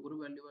நம்ம ஒரு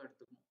வேல்யூவா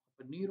எடுத்துக்கணும்.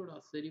 அப்ப நீரோட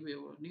செறிவு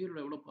நீரோட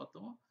எவ்வளோ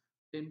பார்த்தோம்?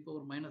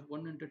 10⁻1 ×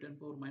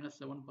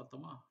 10⁻7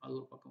 பார்த்தோமா? அது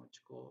ஒரு பக்கம்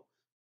வச்சுக்கோ.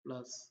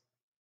 பிளஸ்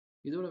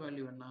இதோட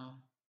வேல்யூ என்ன?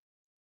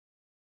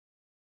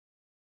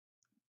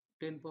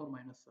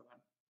 10⁻7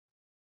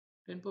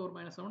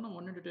 10⁻7 நம்ம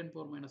 1 ×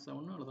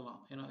 10⁻7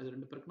 எழுதலாம். ஏன்னா இது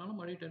 2 பெருக்கினாலும்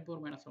மறுபடியும்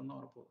 10⁻7 தான்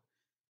வரப்போகுது.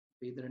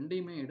 இது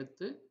 2யுமே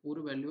எடுத்து ஒரு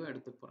வேல்யூவா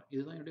எடுத்துக்க போறேன்.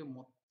 இதுதான் என்னுடைய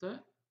மொத்த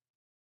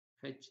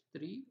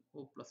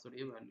H3O+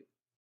 உடைய வேல்யூ.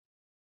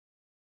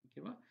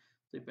 ஓகேவா?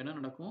 ஸோ இப்போ என்ன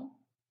நடக்கும்?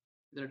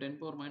 இதில்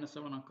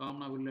 10⁻7 நான்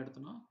காமனா வெளில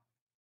எடுத்தேன்னா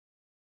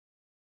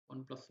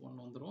 1 + 1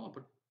 வந்துரும். அப்போ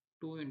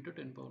 2 ×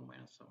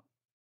 10⁻7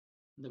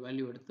 இந்த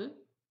வேல்யூ எடுத்து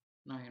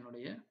நான்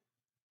என்னுடைய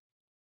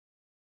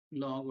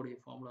லாக் உடைய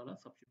ஃபார்முலால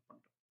சப்ஸ்டிட்யூட்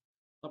பண்றேன்.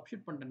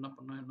 சப்ஸ்டிட்யூட் பண்ணிட்டு என்ன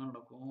பண்ணா என்ன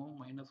நடக்கும்?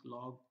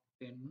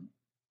 -log10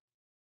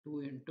 2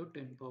 ×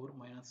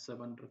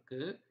 10⁻7 இருக்கு.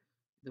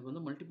 இது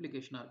வந்து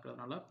மல்டிப்ளிகேஷனா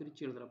இருக்கிறதுனால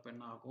பிரிச்சு எழுதுறப்ப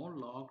என்ன ஆகும்?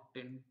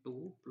 log10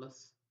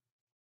 பிளஸ்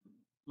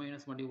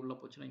மைனஸ் மறுபடியும் உள்ள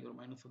போச்சுன்னா இங்க ஒரு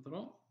மைனஸ்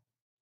வந்துரும்.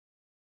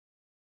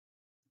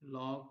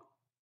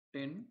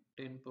 log10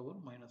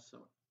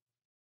 10⁻7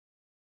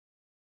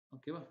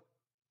 ஓகேவா?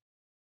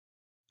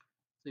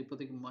 ஸோ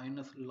இப்போதைக்கு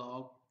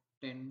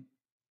 -log10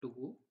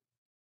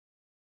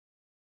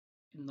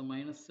 இந்த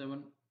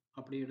 -7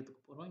 அப்படியே எடுத்துக்க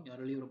போறோம். இங்க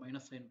ஆல்ரெடி ஒரு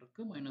மைனஸ் சைன்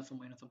இருக்கு. மைனஸும்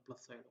மைனஸும்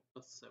பிளஸ் ஆயிடும்.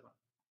 +7.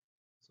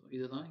 ஸோ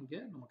இதுதான் இங்க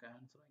நமக்கு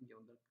ஆன்சரா இங்க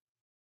வந்திருக்கு.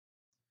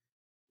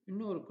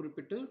 இன்னும் ஒரு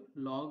குறிப்பிட்டு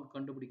லாக்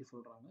கண்டுபிடிக்க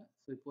சொல்றாங்க.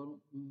 ஸோ இப்போ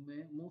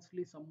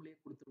மோஸ்ட்லி சம்லயே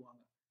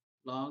கொடுத்துருவாங்க.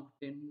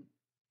 log10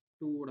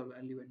 2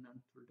 வேல்யூ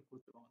என்னன்னு சொல்லிட்டு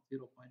கொடுத்துருவாங்க.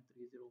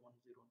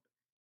 0.3010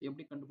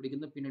 எப்படி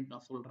கண்டுபிடிக்கிறது பின்னாடி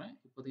நான் சொல்றேன்.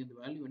 இப்போதைக்கு இந்த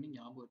வேல்யூ வந்து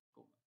ஞாபகம்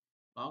வச்சுக்கோங்க.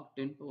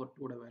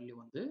 log10⁻2 வேல்யூ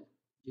வந்து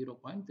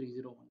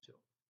 0.3010.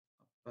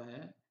 அப்ப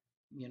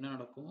இங்க என்ன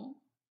நடக்கும்?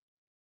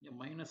 இங்க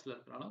மைனஸ்ல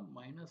இருக்கனால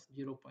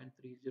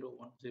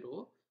 -0.3010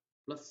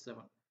 +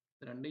 7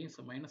 இது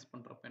ரெண்டையும் மைனஸ்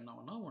பண்றப்ப என்ன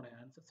ஆகும்னா உங்களோட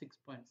ஆன்சர்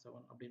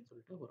 6.7 அப்படின்னு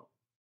சொல்லிட்டு வரும்.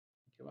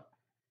 ஓகேவா?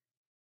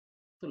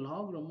 ஸோ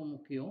லாக் ரொம்ப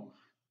முக்கியம்.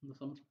 இந்த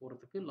சம்ஸ்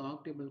போடுறதுக்கு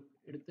லாக் டேபிள்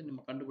எடுத்து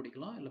நம்ம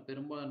கண்டுபிடிக்கலாம். இல்லை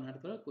பெரும்பாலான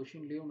நேரத்தில்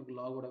கொஷின்லேயே உனக்கு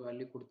லாகோட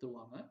வேல்யூ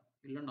கொடுத்துருவாங்க.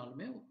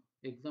 இல்லைனாலுமே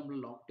எக்ஸாம்பிள்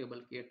லாக்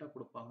டேபிள் கேட்டால்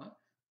கொடுப்பாங்க.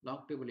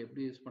 லாக் டேபிள்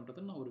எப்படி யூஸ்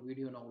பண்ணுறதுன்னு நான் ஒரு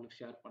வீடியோ நான் உங்களுக்கு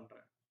ஷேர்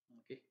பண்ணுறேன்.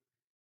 ஓகே.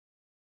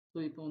 ஸோ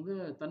இப்போ வந்து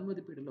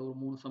தன்மதிப்பீடுல ஒரு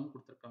 3 சம்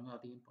கொடுத்துருக்காங்க.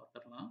 அதையும்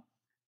பார்த்துடலாம்.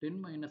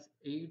 10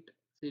 - 8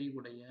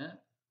 செறிவுடைய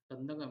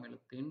கந்தக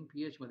அமிலத்தின்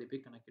pH மதிப்பை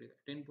கணக்கிடுக.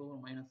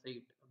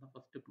 10⁻8 அதான்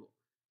ஃபர்ஸ்ட் க்ளூ.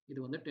 இது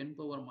வந்து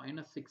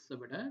 10⁻6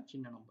 விட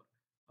சின்ன நம்பர்.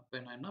 அப்ப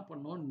நான் என்ன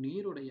பண்ணணும்?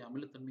 நீருடைய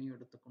அமிலத்தன்மையும்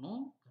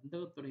எடுத்துக்கணும்,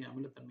 கந்தகத்துடைய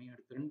அமிலத்தன்மையும்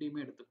ரெண்டையுமே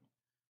எடுத்துக்கணும்.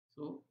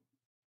 ஸோ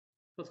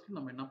ஃபர்ஸ்ட்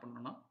நம்ம என்ன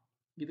பண்ணணும்னா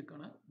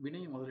இதுக்கான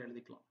வினையை முதல்ல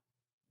எழுதிக்கலாம்.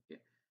 ஓகே.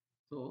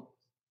 ஸோ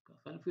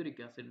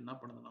சல்ஃபியூரிக் ஆசிட் என்ன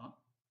பண்ணுதுன்னா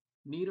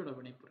நீரோட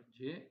வினை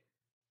புரிஞ்சு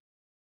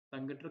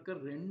தங்கிட்ட இருக்க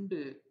 2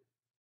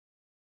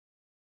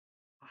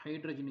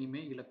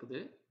 ஹைட்ரஜனையுமே இழக்குது.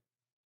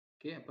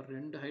 ஓகே. அப்ப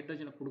 2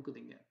 ஹைட்ரஜனை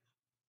கொடுக்குதுங்க.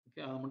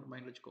 ஓகே. அதை மட்டும்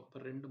மைண்ட்ல வச்சுக்கோ. அப்ப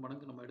 2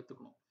 மடங்கு நம்ம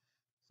எடுத்துக்கணும்.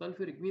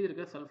 சல்ஃபியூரிக் மீதி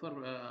இருக்க சல்ஃபர்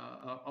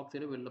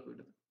ஆக்சைடு வெளில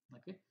போயிடுது.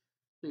 ஓகே.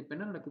 ஸோ இப்போ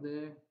என்ன நடக்குது?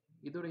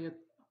 இதோடைய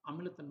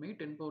அமிலத்தன்மை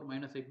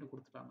 10⁻8ன்னு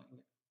கொடுத்துட்டாங்க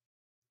இங்க.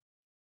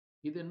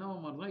 இது என்ன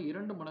மாறுதுன்னா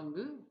 2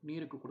 மடங்கு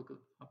நீருக்கு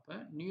கொடுக்குது. அப்ப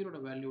நீரோட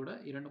வேல்யூட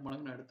 2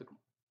 மடங்கு நான்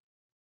எடுத்துக்கணும்.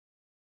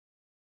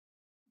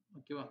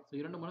 ஓகேவா? ஸோ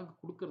 2 மடங்கு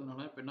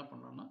கொடுக்கறதுனால இப்போ என்ன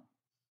பண்ணலாம்னா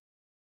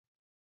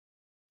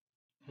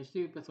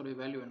H3+ உடைய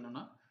வேல்யூ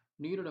என்னன்னா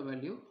நீரோட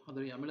வேல்யூ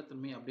அதோடைய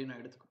அமிலத்தன்மை அப்படியே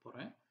நான் எடுத்துக்க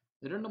போறேன்.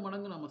 2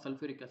 மடங்கு நம்ம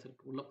சல்ஃபியூரிக்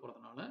ஆசிட் உள்ள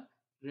போறதுனால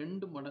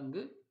 2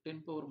 மடங்கு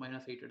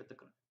 10⁻8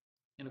 எடுத்துக்கிறேன்.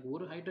 எனக்கு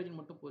ஒரு ஹைட்ரஜன்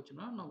மட்டும்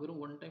போச்சுன்னா நான்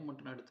வெறும் 1 டைம்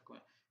மட்டும் நான்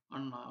எடுத்துக்குவேன்.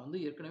 ஆனா நான் வந்து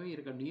ஏற்கனவே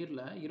இருக்க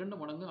நீர்ல 2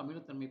 மடங்கு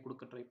அமிலத்தன்மை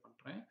கொடுக்க ட்ரை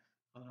பண்றேன்.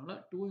 அதனால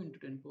 2 ×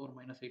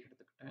 10⁻8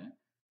 எடுத்துக்கிட்டேன்.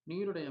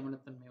 நீருடைய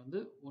அமிலத்தன்மை வந்து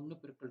 1 ×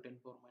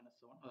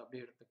 10⁻7 அதை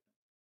அப்படியே எடுத்துக்கிட்டேன்.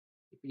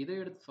 இப்போ இதை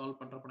எடுத்து சால்வ்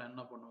பண்றப்ப நான்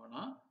என்ன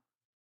பண்ணுவேன்னா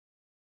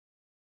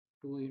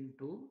 2 ×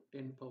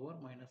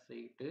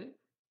 10⁻8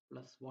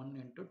 + 1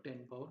 ×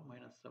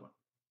 10⁻7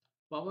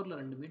 பவர்ல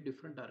ரெண்டுமே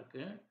டிஃப்ரெண்டா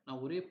இருக்கு.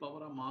 நான் ஒரே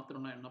பவரா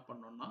மாத்தணும்னா என்ன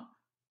பண்ணணும்னா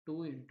 2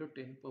 ×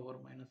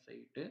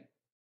 10⁻8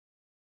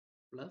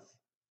 பிளஸ்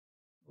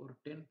ஒரு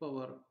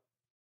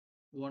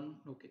 10⁻1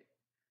 ஓகே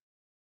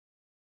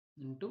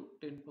இன்டூ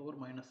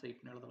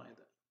 10⁻8 எழுதலாம்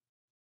இதை.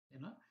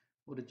 ஏன்னா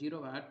ஒரு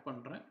ஜீரோவை ஆட்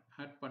பண்ணுறேன்.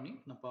 ஆட் பண்ணி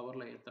நான்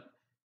பவரில் ஏற்றுறேன்.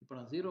 இப்போ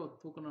நான் ஜீரோவை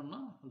தூக்கணும்னா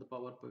அந்த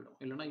பவர் போயிடும்.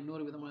 இல்லைனா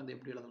இன்னொரு விதமாக இதை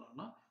எப்படி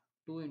எழுதலாம்னா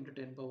 2 ×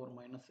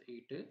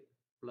 10⁻8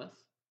 plus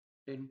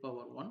 10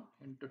 power 1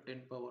 into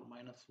 10 power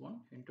minus 1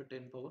 into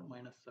 10 power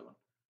minus 7.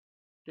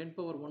 10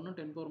 power 1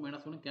 10 power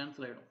minus 1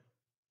 cancel ஆகிடும்.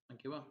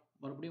 ஓகேவா?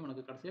 மறுபடியும்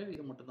உனக்கு கடைசியாக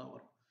இது மட்டும் தான்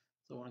வரும்.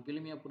 ஸோ உனக்கு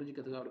எளிமையாக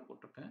புரிஞ்சுக்கிறதுக்காக அப்படி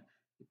போட்டிருக்கேன்.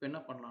 இப்போ என்ன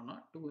பண்ணலாம்னா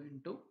 2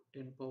 into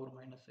 10 power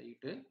minus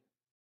 8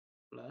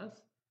 plus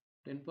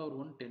 10 power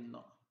 1 10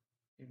 தான்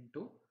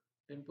into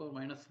 10 power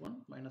minus 1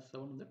 minus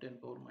 7 வந்து 10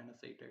 power minus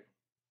 8 ஆகிடும்.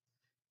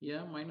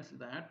 ஏன் மைனஸ்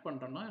இதை ஆட்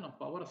பண்ணுறேன்னா நான்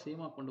பவரை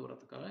சேமாக கொண்டு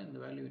வரதுக்காக இந்த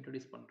வேல்யூ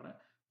இன்ட்ரடியூஸ் பண்ணுறேன்.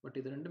 பட்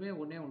இது ரெண்டுமே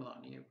ஒன்றே ஒன்று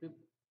தான். நீ எப்படி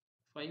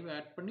 5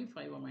 ஆட் பண்ணி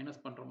 5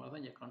 மைனஸ் பண்ணுற மாதிரி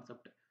தான் இங்கே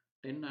கான்செப்ட்.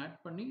 10 ஆட்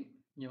பண்ணி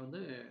இங்கே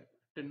வந்து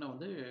 10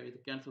 வந்து இது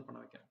கேன்சல் பண்ண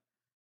வைக்கிறேன்.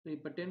 ஸோ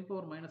இப்போ 10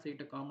 பவர் மைனஸ்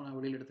 8 காமனாக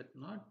வெளியில்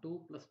எடுத்துட்டோம்னா 2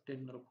 +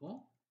 10 இருக்கும்.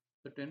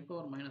 ஸோ 10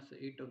 பவர் minus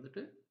 8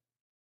 வந்துட்டு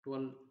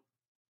 12.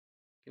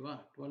 ஓகேவா?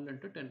 12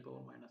 into 10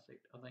 power minus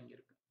 8 அதான் இங்கே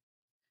இருக்குது.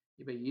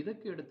 இப்போ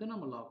இதுக்கு எடுத்து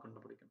நம்ம லாக்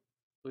கண்டுபிடிக்கணும்.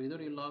 ஸோ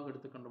இதோடைய லாக்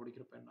எடுத்து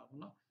கண்டுபிடிக்கிறப்ப என்ன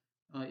ஆகும்னா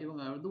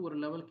இவங்க வந்து ஒரு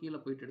லெவல் கீழே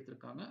போயிட்டு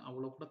எடுத்திருக்காங்க.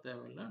 அவ்வளோ கூட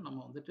தேவையில்லை. நம்ம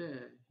வந்துட்டு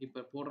இப்போ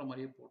போடுற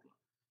மாதிரியே போடலாம்.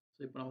 ஸோ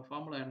இப்போ நம்ம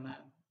ஃபார்முலா என்ன?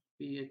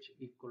 pH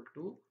equal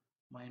to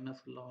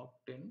minus log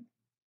 10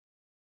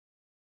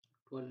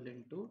 12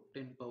 into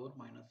 10 power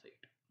minus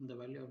 8. இந்த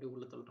வேல்யூ அப்படியே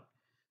உள்ள தள்ளுறேன்.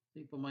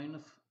 இப்போ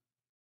minus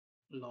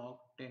log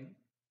 10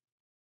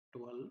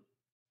 12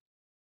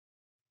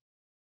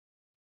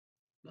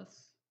 plus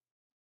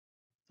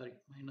sorry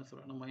minus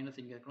நான்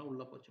மைனஸ் இங்கே இருக்கணும்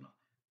உள்ளே போச்சுன்னா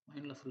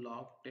minus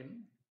log 10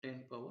 10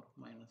 power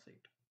minus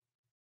 8.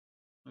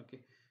 Okay,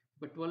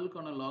 இப்போ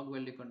 12க்கான லாக்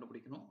வேல்யூ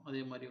கண்டுபிடிக்கணும். அதே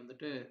மாதிரி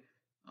வந்துட்டு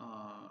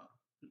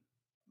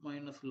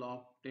மைனஸ்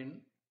லாக் 10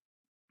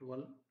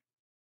 12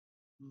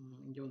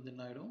 இங்கே வந்து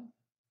என்ன ஆகிடும்?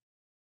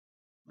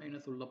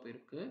 மைனஸ் உள்ளே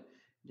போயிருக்கு.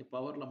 இங்கே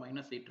பவரில்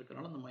 -8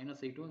 இருக்கிறனால அந்த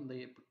 -8ம் இந்த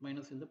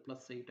மைனஸ் இந்த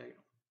 +8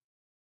 ஆகிடும்.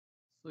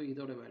 ஸோ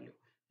இதோட வேல்யூ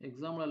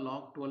எக்ஸாம்பிள்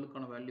லாக்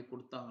 12க்கான வேல்யூ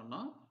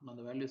கொடுத்தாங்கன்னா நான்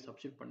அந்த வேல்யூ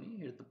சப்ஸ்டிட் பண்ணி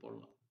எடுத்து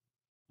போடலாம்.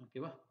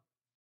 ஓகேவா?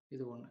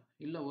 இது ஒன்று.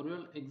 இல்லை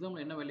ஒருவேளை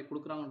எக்ஸாமில் என்ன வேல்யூ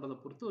கொடுக்குறாங்கன்றதை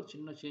பொறுத்து ஒரு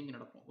சின்ன சேஞ்ச்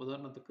நடக்கும்.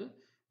 உதாரணத்துக்கு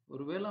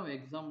ஒருவேளை அவன்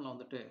எக்ஸாமில்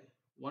வந்துட்டு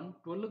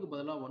 112க்கு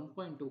பதிலாக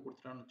 1.2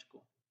 கொடுத்துட்டான்னு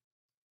வச்சுக்கோ.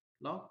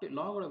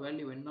 லாகோட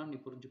வேல்யூ என்னன்னு நீ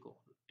புரிஞ்சுக்கோ.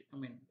 ஐ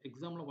மீன்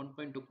எக்ஸாமில்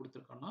 1.2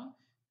 கொடுத்துருக்கான்னா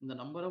இந்த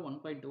நம்பரை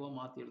 1.2வாக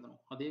மாற்றி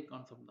எழுதணும். அதே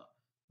கான்செப்ட் தான்.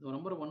 இந்த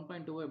நம்பரை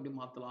 1.2வாக எப்படி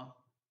மாற்றலாம்?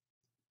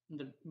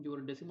 இங்கே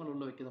ஒரு டெசிமல்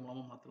உள்ள வைக்கிறது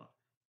மூலமாக மாற்றலாம்.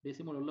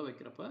 டெசிமல் உள்ள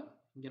வைக்கிறப்ப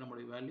இங்கே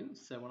நம்மளுடைய வேல்யூ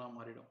 7ஆக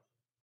மாறிடும்.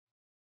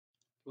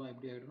 இப்போ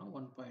எப்படி ஆகிடும்னா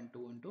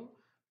 1.2 into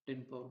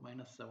 10 power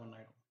minus 7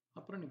 ஆகிடும்.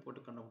 அப்புறம் நீ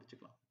போட்டு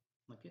கண்டுபிடிச்சிக்கலாம்.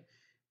 ஓகே,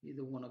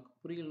 இது உனக்கு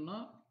புரியலன்னா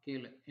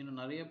கேளு. ஏன்னா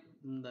நிறைய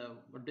இந்த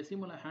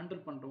டெசிமலை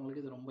ஹேண்டில்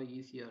பண்ணுறவங்களுக்கு இது ரொம்ப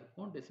ஈஸியாக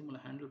இருக்கும்.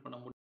 டெசிமலை ஹேண்டில் பண்ண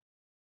முடியும்.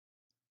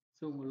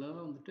 ஸோ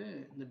உங்களால் வந்துட்டு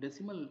இந்த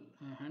டெசிமல்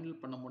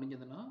ஹேண்டில் பண்ண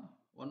முடிஞ்சதுன்னா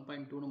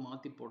 1.2ன்னு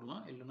மாற்றி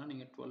போடலாம். இல்லைன்னா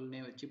நீங்கள் 12னே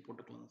வச்சு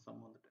போட்டுக்கலாம் அந்த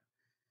சம் வந்துட்டு.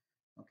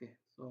 ஓகே,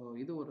 ஸோ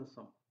இது ஒரு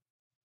சம்.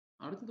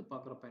 அடுத்தது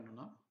பார்க்குறப்ப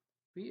என்னென்னா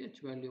pH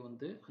வேல்யூ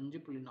வந்து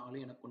 5.4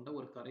 என கொண்ட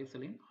ஒரு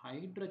கரைசலின்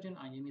ஹைட்ரஜன்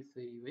அயனி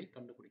செறிவை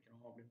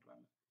கண்டுபிடிக்கணும்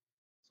அப்படின்றாங்க.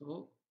 ஸோ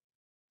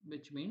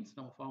which means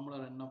நம்ம ஃபார்முலா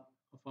என்ன?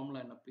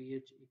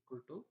 pH equal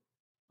to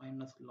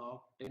minus log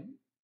 10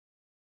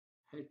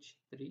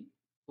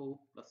 H3O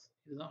plus.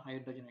 இதுதான்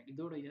ஹைட்ரஜன்.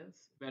 இதோடைய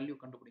வேல்யூ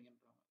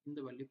கண்டுபிடிங்கன்றாங்க. இந்த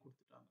வேல்யூ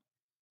கொடுத்துட்டாங்க.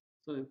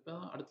 ஸோ இப்போ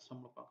அடுத்த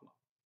சம்மில் பார்க்கலாம்.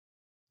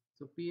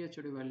 ஸோ pH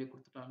உடைய வேல்யூ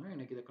கொடுத்துட்டாங்க.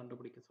 எனக்கு இதை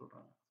கண்டுபிடிக்க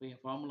சொல்கிறாங்க. ஸோ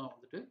என் ஃபார்முலா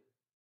வந்துட்டு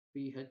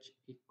pH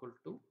equal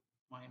to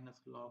minus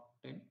log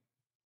 10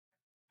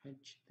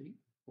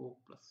 H3O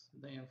plus.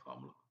 இதுதான் என்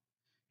ஃபார்முலா.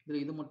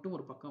 இதில் இது மட்டும்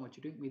ஒரு பக்கம்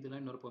வச்சுட்டு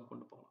இதெல்லாம் இன்னொரு பக்கம்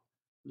கொண்டு போகலாம்.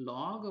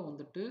 லாகை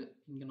வந்துட்டு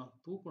இங்கே நான்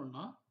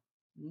தூக்கணும்னா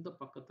இந்த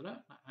பக்கத்தில்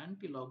நான்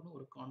ஆன்டி லாக்னு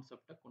ஒரு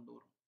கான்செப்டை கொண்டு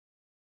வரணும்.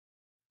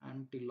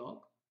 Anti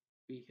lock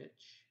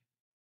pH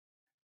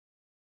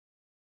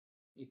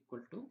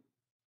equal to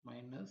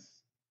minus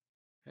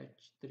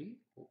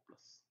H3O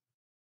plus.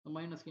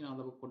 மைனஸ்க்கு நான்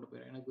அந்த பக்கம் கொண்டு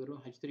போயிடுறேன். எனக்கு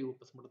வெறும் H3O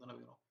plus மட்டும் தானே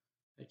வேணும்.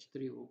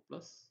 H3O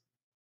plus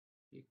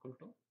equal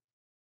to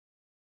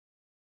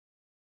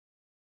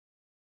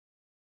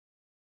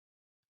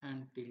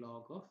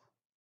anti-log of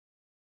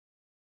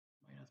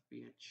minus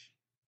pH.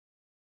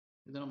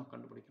 இதை நம்ம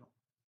கண்டுபிடிக்கணும்.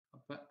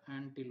 அப்போ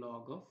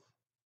anti-log of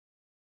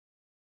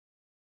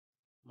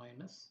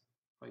minus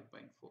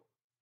 5.4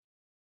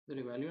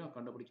 இதோடைய வேல்யூ நான்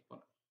கண்டுபிடிக்க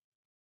போகிறேன்.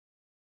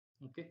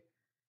 ஓகே,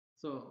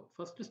 ஸோ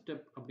ஃபர்ஸ்ட்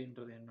ஸ்டெப்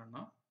அப்படின்றது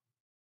என்னன்னா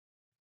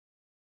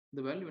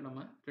இந்த வேல்யூ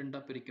நம்ம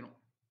ரெண்டாக பிரிக்கணும்.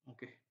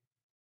 ஓகே,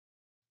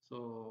 ஸோ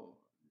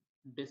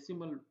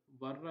டெசிமல்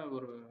வர்ற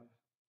ஒரு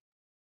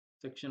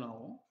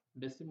செக்ஷனாகவும்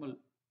டெசிமல்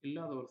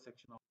இல்லாத ஒரு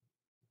செக்ஷனாகவும்.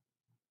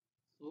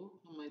 ஸோ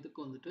நம்ம இதுக்கு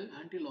வந்துட்டு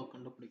ஆன்டிலாக்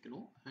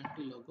கண்டுபிடிக்கணும்.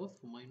 Anti-lock of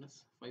minus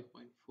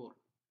 5.4.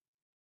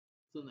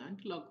 ஸோ இந்த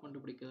ஆன்டிலாக்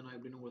கண்டுபிடிக்கிறது நான்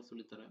எப்படின்னு உங்களுக்கு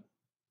சொல்லித்தரேன்.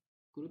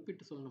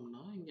 குறிப்பிட்டு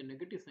சொல்லணும்னா இங்கே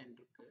நெகட்டிவ் சைன்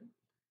இருக்கு.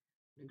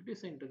 நெகட்டிவ்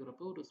சைன்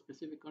இருக்கிறப்போ ஒரு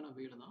ஸ்பெசிஃபிக்கான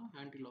வேல தான்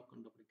ஆன்டிலாக்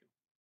கண்டுபிடிக்கணும்.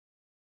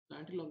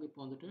 ஆன்டிலாக்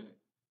இப்போ வந்துட்டு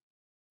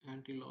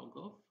anti-lock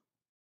of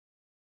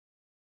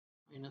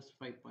minus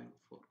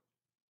 5.4.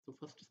 So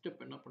first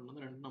step என்ன பண்ணணும்?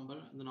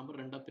 இந்த நம்பர்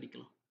ரெண்டாக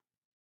பிரிக்கலாம்.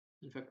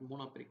 இன்ஃபேக்ட்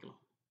மூணாக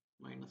பிரிக்கலாம்.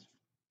 minus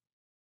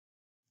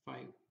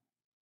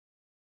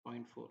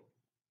 5.4.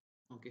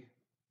 ஓகே,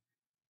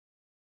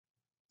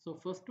 ஸோ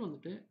ஃபர்ஸ்ட்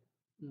வந்துட்டு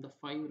இந்த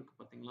 5 இருக்கு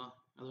பார்த்தீங்களா,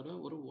 அதோட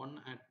ஒரு 1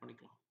 ஆட்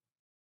பண்ணிக்கலாம்.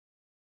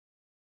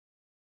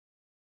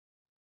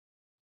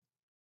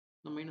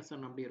 இந்த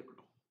 -1 அப்படியே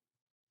இருக்கட்டும்.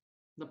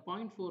 இந்த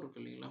 0.4 இருக்கு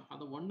இல்லைங்களா?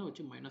 அத 1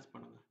 வச்சு மைனஸ்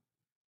பண்ணுங்க.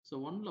 ஸோ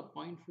 1ல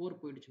 0.4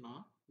 போயிடுச்சுன்னா,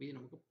 மீதி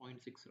நமக்கு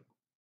 0.6 இருக்கும்.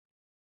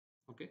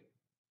 ஓகே.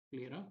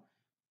 கிளியரா?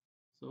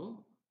 ஸோ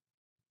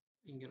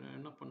இங்க நான்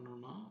என்ன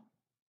பண்ணணும்னா,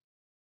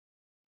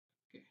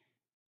 ஓகே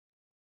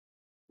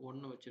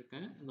 1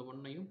 வச்சிருக்கேன். இந்த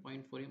 1யும்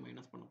 0.4யும்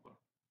மைனஸ் பண்ண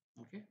போறேன்.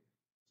 ஓகே.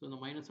 ஸோ இந்த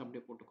மைனஸ்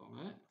அப்படியே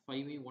போட்டுக்கோங்க.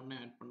 5யும் 1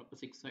 ஆட் பண்ணப்ப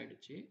 6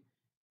 ஆயிடுச்சு.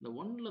 இந்த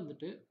 1ல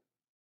இருந்துட்டு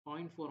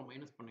 0.4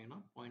 மைனஸ் பண்ணீங்கன்னா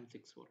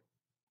 0.6 வரும்.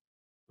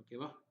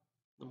 ஓகேவா?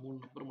 இந்த 3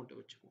 நம்பர் மட்டும்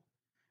வச்சுக்குவோம்.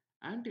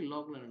 ஆன்டி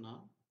லாக்ல என்னன்னா,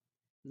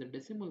 இந்த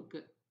டெசிமலுக்கு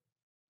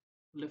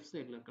லெஃப்ட்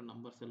சைடுல இருக்க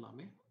நம்பர்ஸ்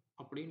எல்லாமே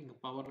அப்படியே நீங்க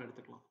பவர்ல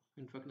எடுத்துக்கலாம்.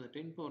 இன்ஃபாக்ட் இந்த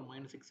 10 பவர்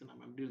 -6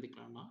 நம்ம எப்படி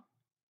எழுதிக்கலாம்னா,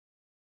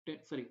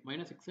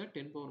 -6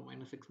 10 பவர்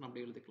 -6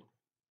 அப்படியே எழுதிக்கலாம்.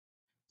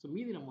 ஸோ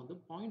மீதி நம்ம வந்து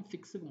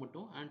 0.6க்கு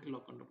மட்டும் ஆன்டி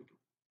லாக்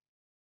கண்டுபிடிக்கணும்.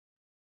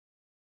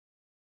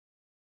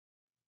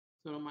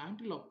 ஸோ நம்ம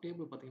ஆன்டி லாக்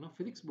டேபிள் பார்த்தீங்கன்னா,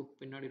 பிசிக்ஸ் புக்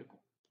பின்னாடி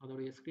இருக்கும்.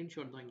 அதோடைய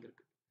ஸ்கிரீன்ஷாட் தான் இங்க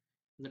இருக்கு.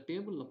 இந்த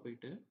டேபிள்ல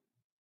போயிட்டு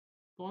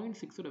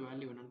 0.6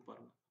 வேல்யூ என்னன்னு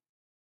பாருங்க.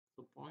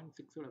 ஸோ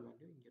 0.6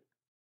 வேல்யூ இங்க இருக்கு.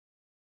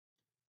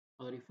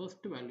 அதோடைய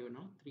ஃபர்ஸ்ட் வேல்யூ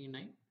என்ன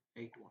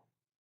 3981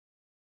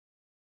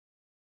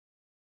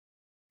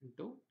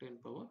 into 10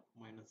 power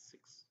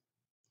 -6.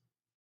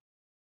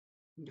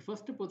 இங்க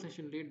ஃபர்ஸ்ட்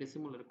பொசிஷன்லயே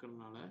டெசிமல்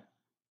இருக்கிறதுனால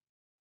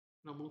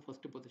நம்மளும்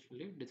ஃபர்ஸ்ட்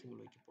பொசிஷன்லயே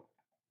டெசிமல் வைக்க போறோம்.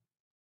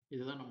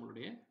 இதுதான்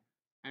நம்மளுடைய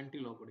ஆன்டி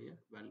லாக் உடைய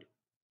வேல்யூ.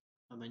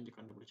 அதான் இங்க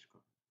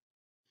கண்டுபிடிச்சிருக்கோம்.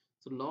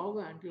 ஸோ லாக்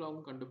ஆன்டி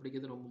லாகும்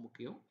கண்டுபிடிக்கிறது ரொம்ப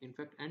முக்கியம்.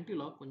 இன்ஃபேக்ட் ஆன்டி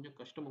லாக் கொஞ்சம்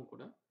கஷ்டமும்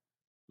கூட.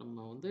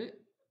 நம்ம வந்து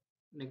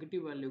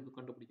நெகட்டிவ் வேல்யூக்கு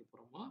கண்டுபிடிக்க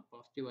போறோமா,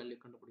 பாசிட்டிவ் வேல்யூ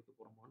கண்டுபிடிக்க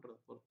போறோமான்றத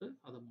பொறுத்து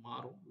அது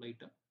மாறும்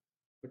லைட்டா.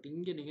 பட்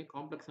இங்க நீங்க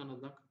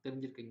காம்ப்ளெக்ஸானது தான்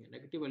தெரிஞ்சிருக்கீங்க.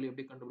 நெகட்டிவ் வேல்யூ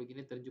எப்படி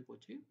கண்டுபிடிக்கிறதுன்னு தெரிஞ்சு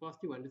போச்சு.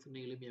 பாசிட்டிவ் வேல்யூஸ்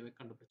இன்னும் எளிமையாவே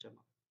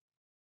கண்டுபிடிச்சிடலாம்.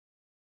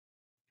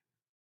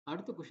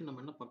 அடுத்த கொஸ்டின்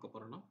நம்ம என்ன பார்க்க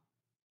போறோம்னா,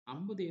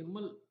 50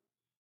 ml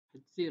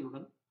HCl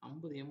உடன்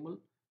 50 ml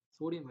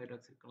சோடியம்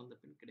ஹைட்ராக்சைடு கலந்த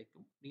பின்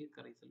கிடைக்கும் நீர்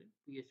கரைசலின்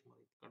pH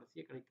மதிப்பு.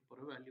 கடைசியா கிடைக்க போற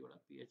வேல்யூவோட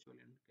pH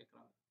வேல்யூன்னு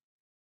கேட்குறாங்க.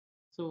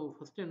 ஸோ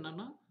ஃபர்ஸ்ட்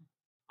என்னன்னா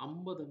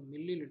 50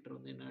 மில்லி லிட்டர்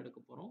வந்து என்ன எடுக்க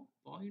போறோம்?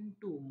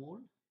 0.2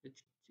 மோல்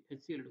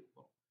HCl எடுக்க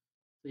போறோம்.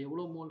 ஸோ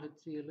எவ்வளோ mole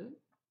HCl?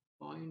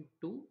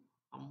 0.2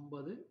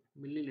 50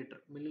 milli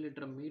litre. Milli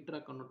லிட்டரை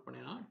மீட்டரா convert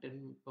பண்ணீங்கன்னா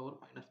 10 பவர்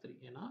 -3.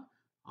 ஏன்னா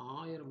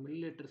 1000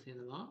 மில்லி லிட்டர்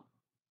சேர்ந்து தான்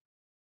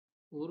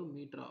ஒரு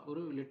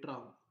லிட்டர்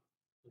ஆகும்.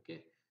 ஓகே.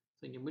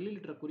 ஸோ இங்க மில்லி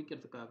லிட்டரை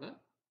குறிக்கிறதுக்காக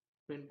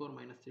 10 பவர்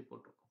 -3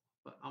 போட்டிருக்கோம்.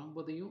 இப்போ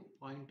 50யும்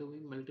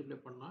 0.2யும் மல்டிப்ளை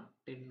பண்ணா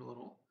 10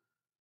 வரும்.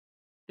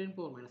 10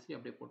 பவர் -3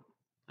 அப்படியே போட்டுரும்.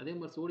 அதே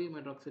மாதிரி சோடியம்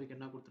ஹைட்ராக்சைடுக்கு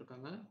என்ன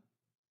கொடுத்துருக்காங்க?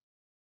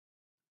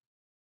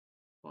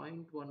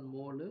 0.1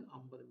 மோல்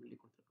 50 மில்லி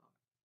கொடுத்துருக்காங்க.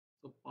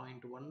 So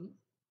 0.1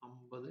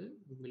 50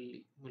 milli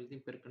milli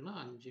பெருக்குன்னா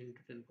 5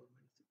 × 10 power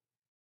 -6.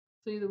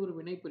 So இது ஒரு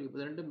வினைப்புரிவு.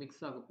 இது ரெண்டும்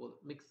மிக்ஸ் ஆக போகுது.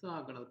 மிக்ஸ்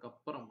ஆகினதுக்கு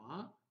அப்புறமா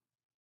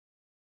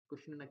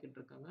கொஸ்டின் என்ன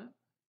கேட்டிருக்காங்க?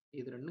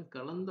 இது ரெண்டும்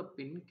கலந்த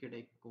பின்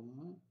கிடைக்கும்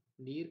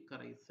நீர்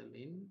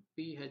கரைசலின்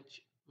pH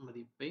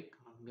மதிப்பை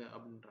காண்க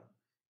அப்படின்றாங்க.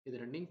 இது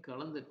ரெண்டையும்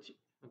கலந்துச்சு.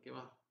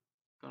 ஓகேவா?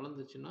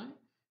 கலந்துச்சுன்னா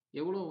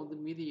எவ்வளோ வந்து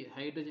மீதி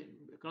ஹைட்ரஜன்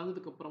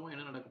கலந்ததுக்கு அப்புறமா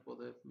என்ன நடக்க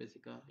போகுது?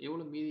 பேசிக்கா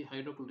எவ்வளோ மீதி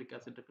ஹைட்ரோகுளோரிக்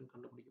ஆசிட் இருக்குன்னு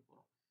கண்டுபிடிக்க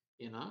போறோம்.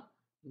 ஏன்னா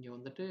இங்க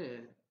வந்துட்டு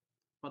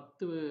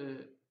 10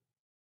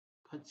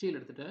 HCl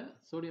எடுத்துட்டேன்.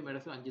 சோடியம்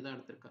ஹைட்ராக்சைடு 5 தான்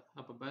எடுத்திருக்கேன்.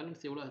 அப்போ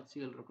பேலன்ஸ் எவ்வளோ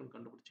HCl இருக்குன்னு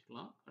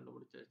கண்டுபிடிச்சிக்கலாம்.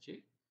 கண்டுபிடிச்சாச்சு.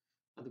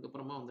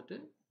 அதுக்கப்புறமா வந்துட்டு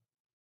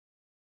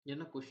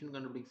என்ன கொஸ்டின்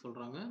கண்டுபிடிக்க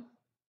சொல்றாங்க?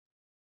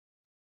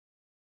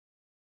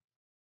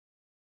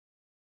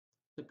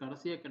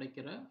 கடைசியா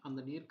கிடைக்கிற அந்த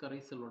நீர்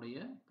கரைசலுடைய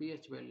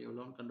pH வேல்யூ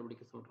எவ்வளோன்னு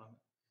கண்டுபிடிக்க சொல்றாங்க.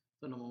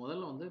 ஸோ நம்ம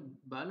முதல்ல வந்து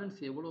பேலன்ஸ்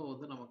எவ்வளோ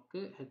வந்து நமக்கு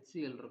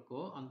HCl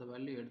இருக்கோ அந்த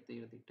வேல்யூ எடுத்து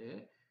எழுதிட்டு,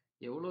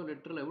 எவ்வளோ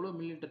லிட்டர்ல எவ்வளோ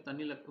மில்லி லிட்டர்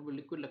தண்ணியில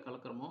லிக்விட்ல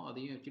கலக்கிறோமோ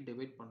அதையும் வச்சு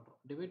டிவைட் பண்றோம்.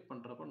 டிவைட்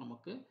பண்றப்ப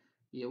நமக்கு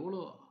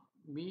எவ்வளோ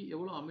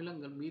எவ்வளோ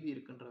அமிலங்கள் மீதி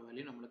இருக்குன்ற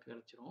வேல்யூ நம்மளுக்கு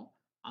கிடைச்சிரும்.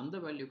 அந்த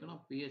வேல்யூக்கு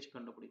நான் pH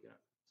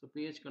கண்டுபிடிக்கிறேன். ஸோ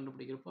pH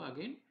கண்டுபிடிக்கிறப்ப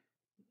அகைன்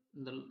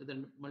இந்த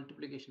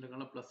மல்டிப்ளிகேஷன்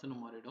இருக்கனால ப்ளஸ்ன்னு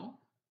மாறிடும்.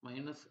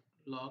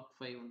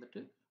 -log5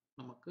 வந்துட்டு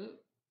நமக்கு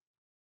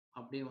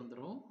அப்படியே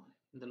வந்துரும்.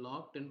 இந்த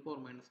log 10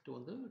 பவர் -2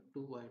 வந்து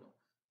 2 ஆயிடும்.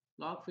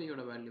 log5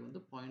 ஓட வேல்யூ வந்து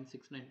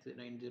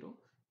 0.6990.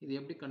 இது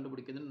எப்படி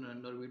கண்டுபிடிக்கிறதுன்னு நான்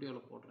இன்னொரு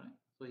வீடியோல போடுறேன்.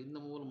 ஸோ இந்த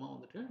மூலமா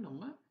வந்துட்டு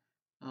நம்ம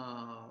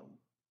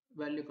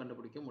வேல்யூ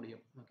கண்டுபிடிக்க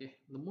முடியும். ஓகே.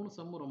 இந்த 3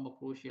 சம்மும் ரொம்ப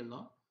குரூஷியல்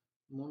தான்.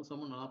 3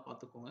 சம்மும் நல்லா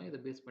பார்த்துக்கோங்க. இதை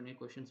பேஸ் பண்ணி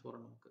கொஸ்டின்ஸ்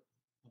வரும் நமக்கு.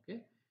 ஓகே.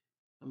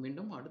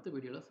 மீண்டும் அடுத்த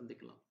வீடியோல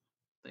சந்திக்கலாம்.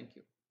 Thank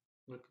you.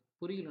 உங்களுக்கு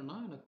புரியலன்னா எனக்கு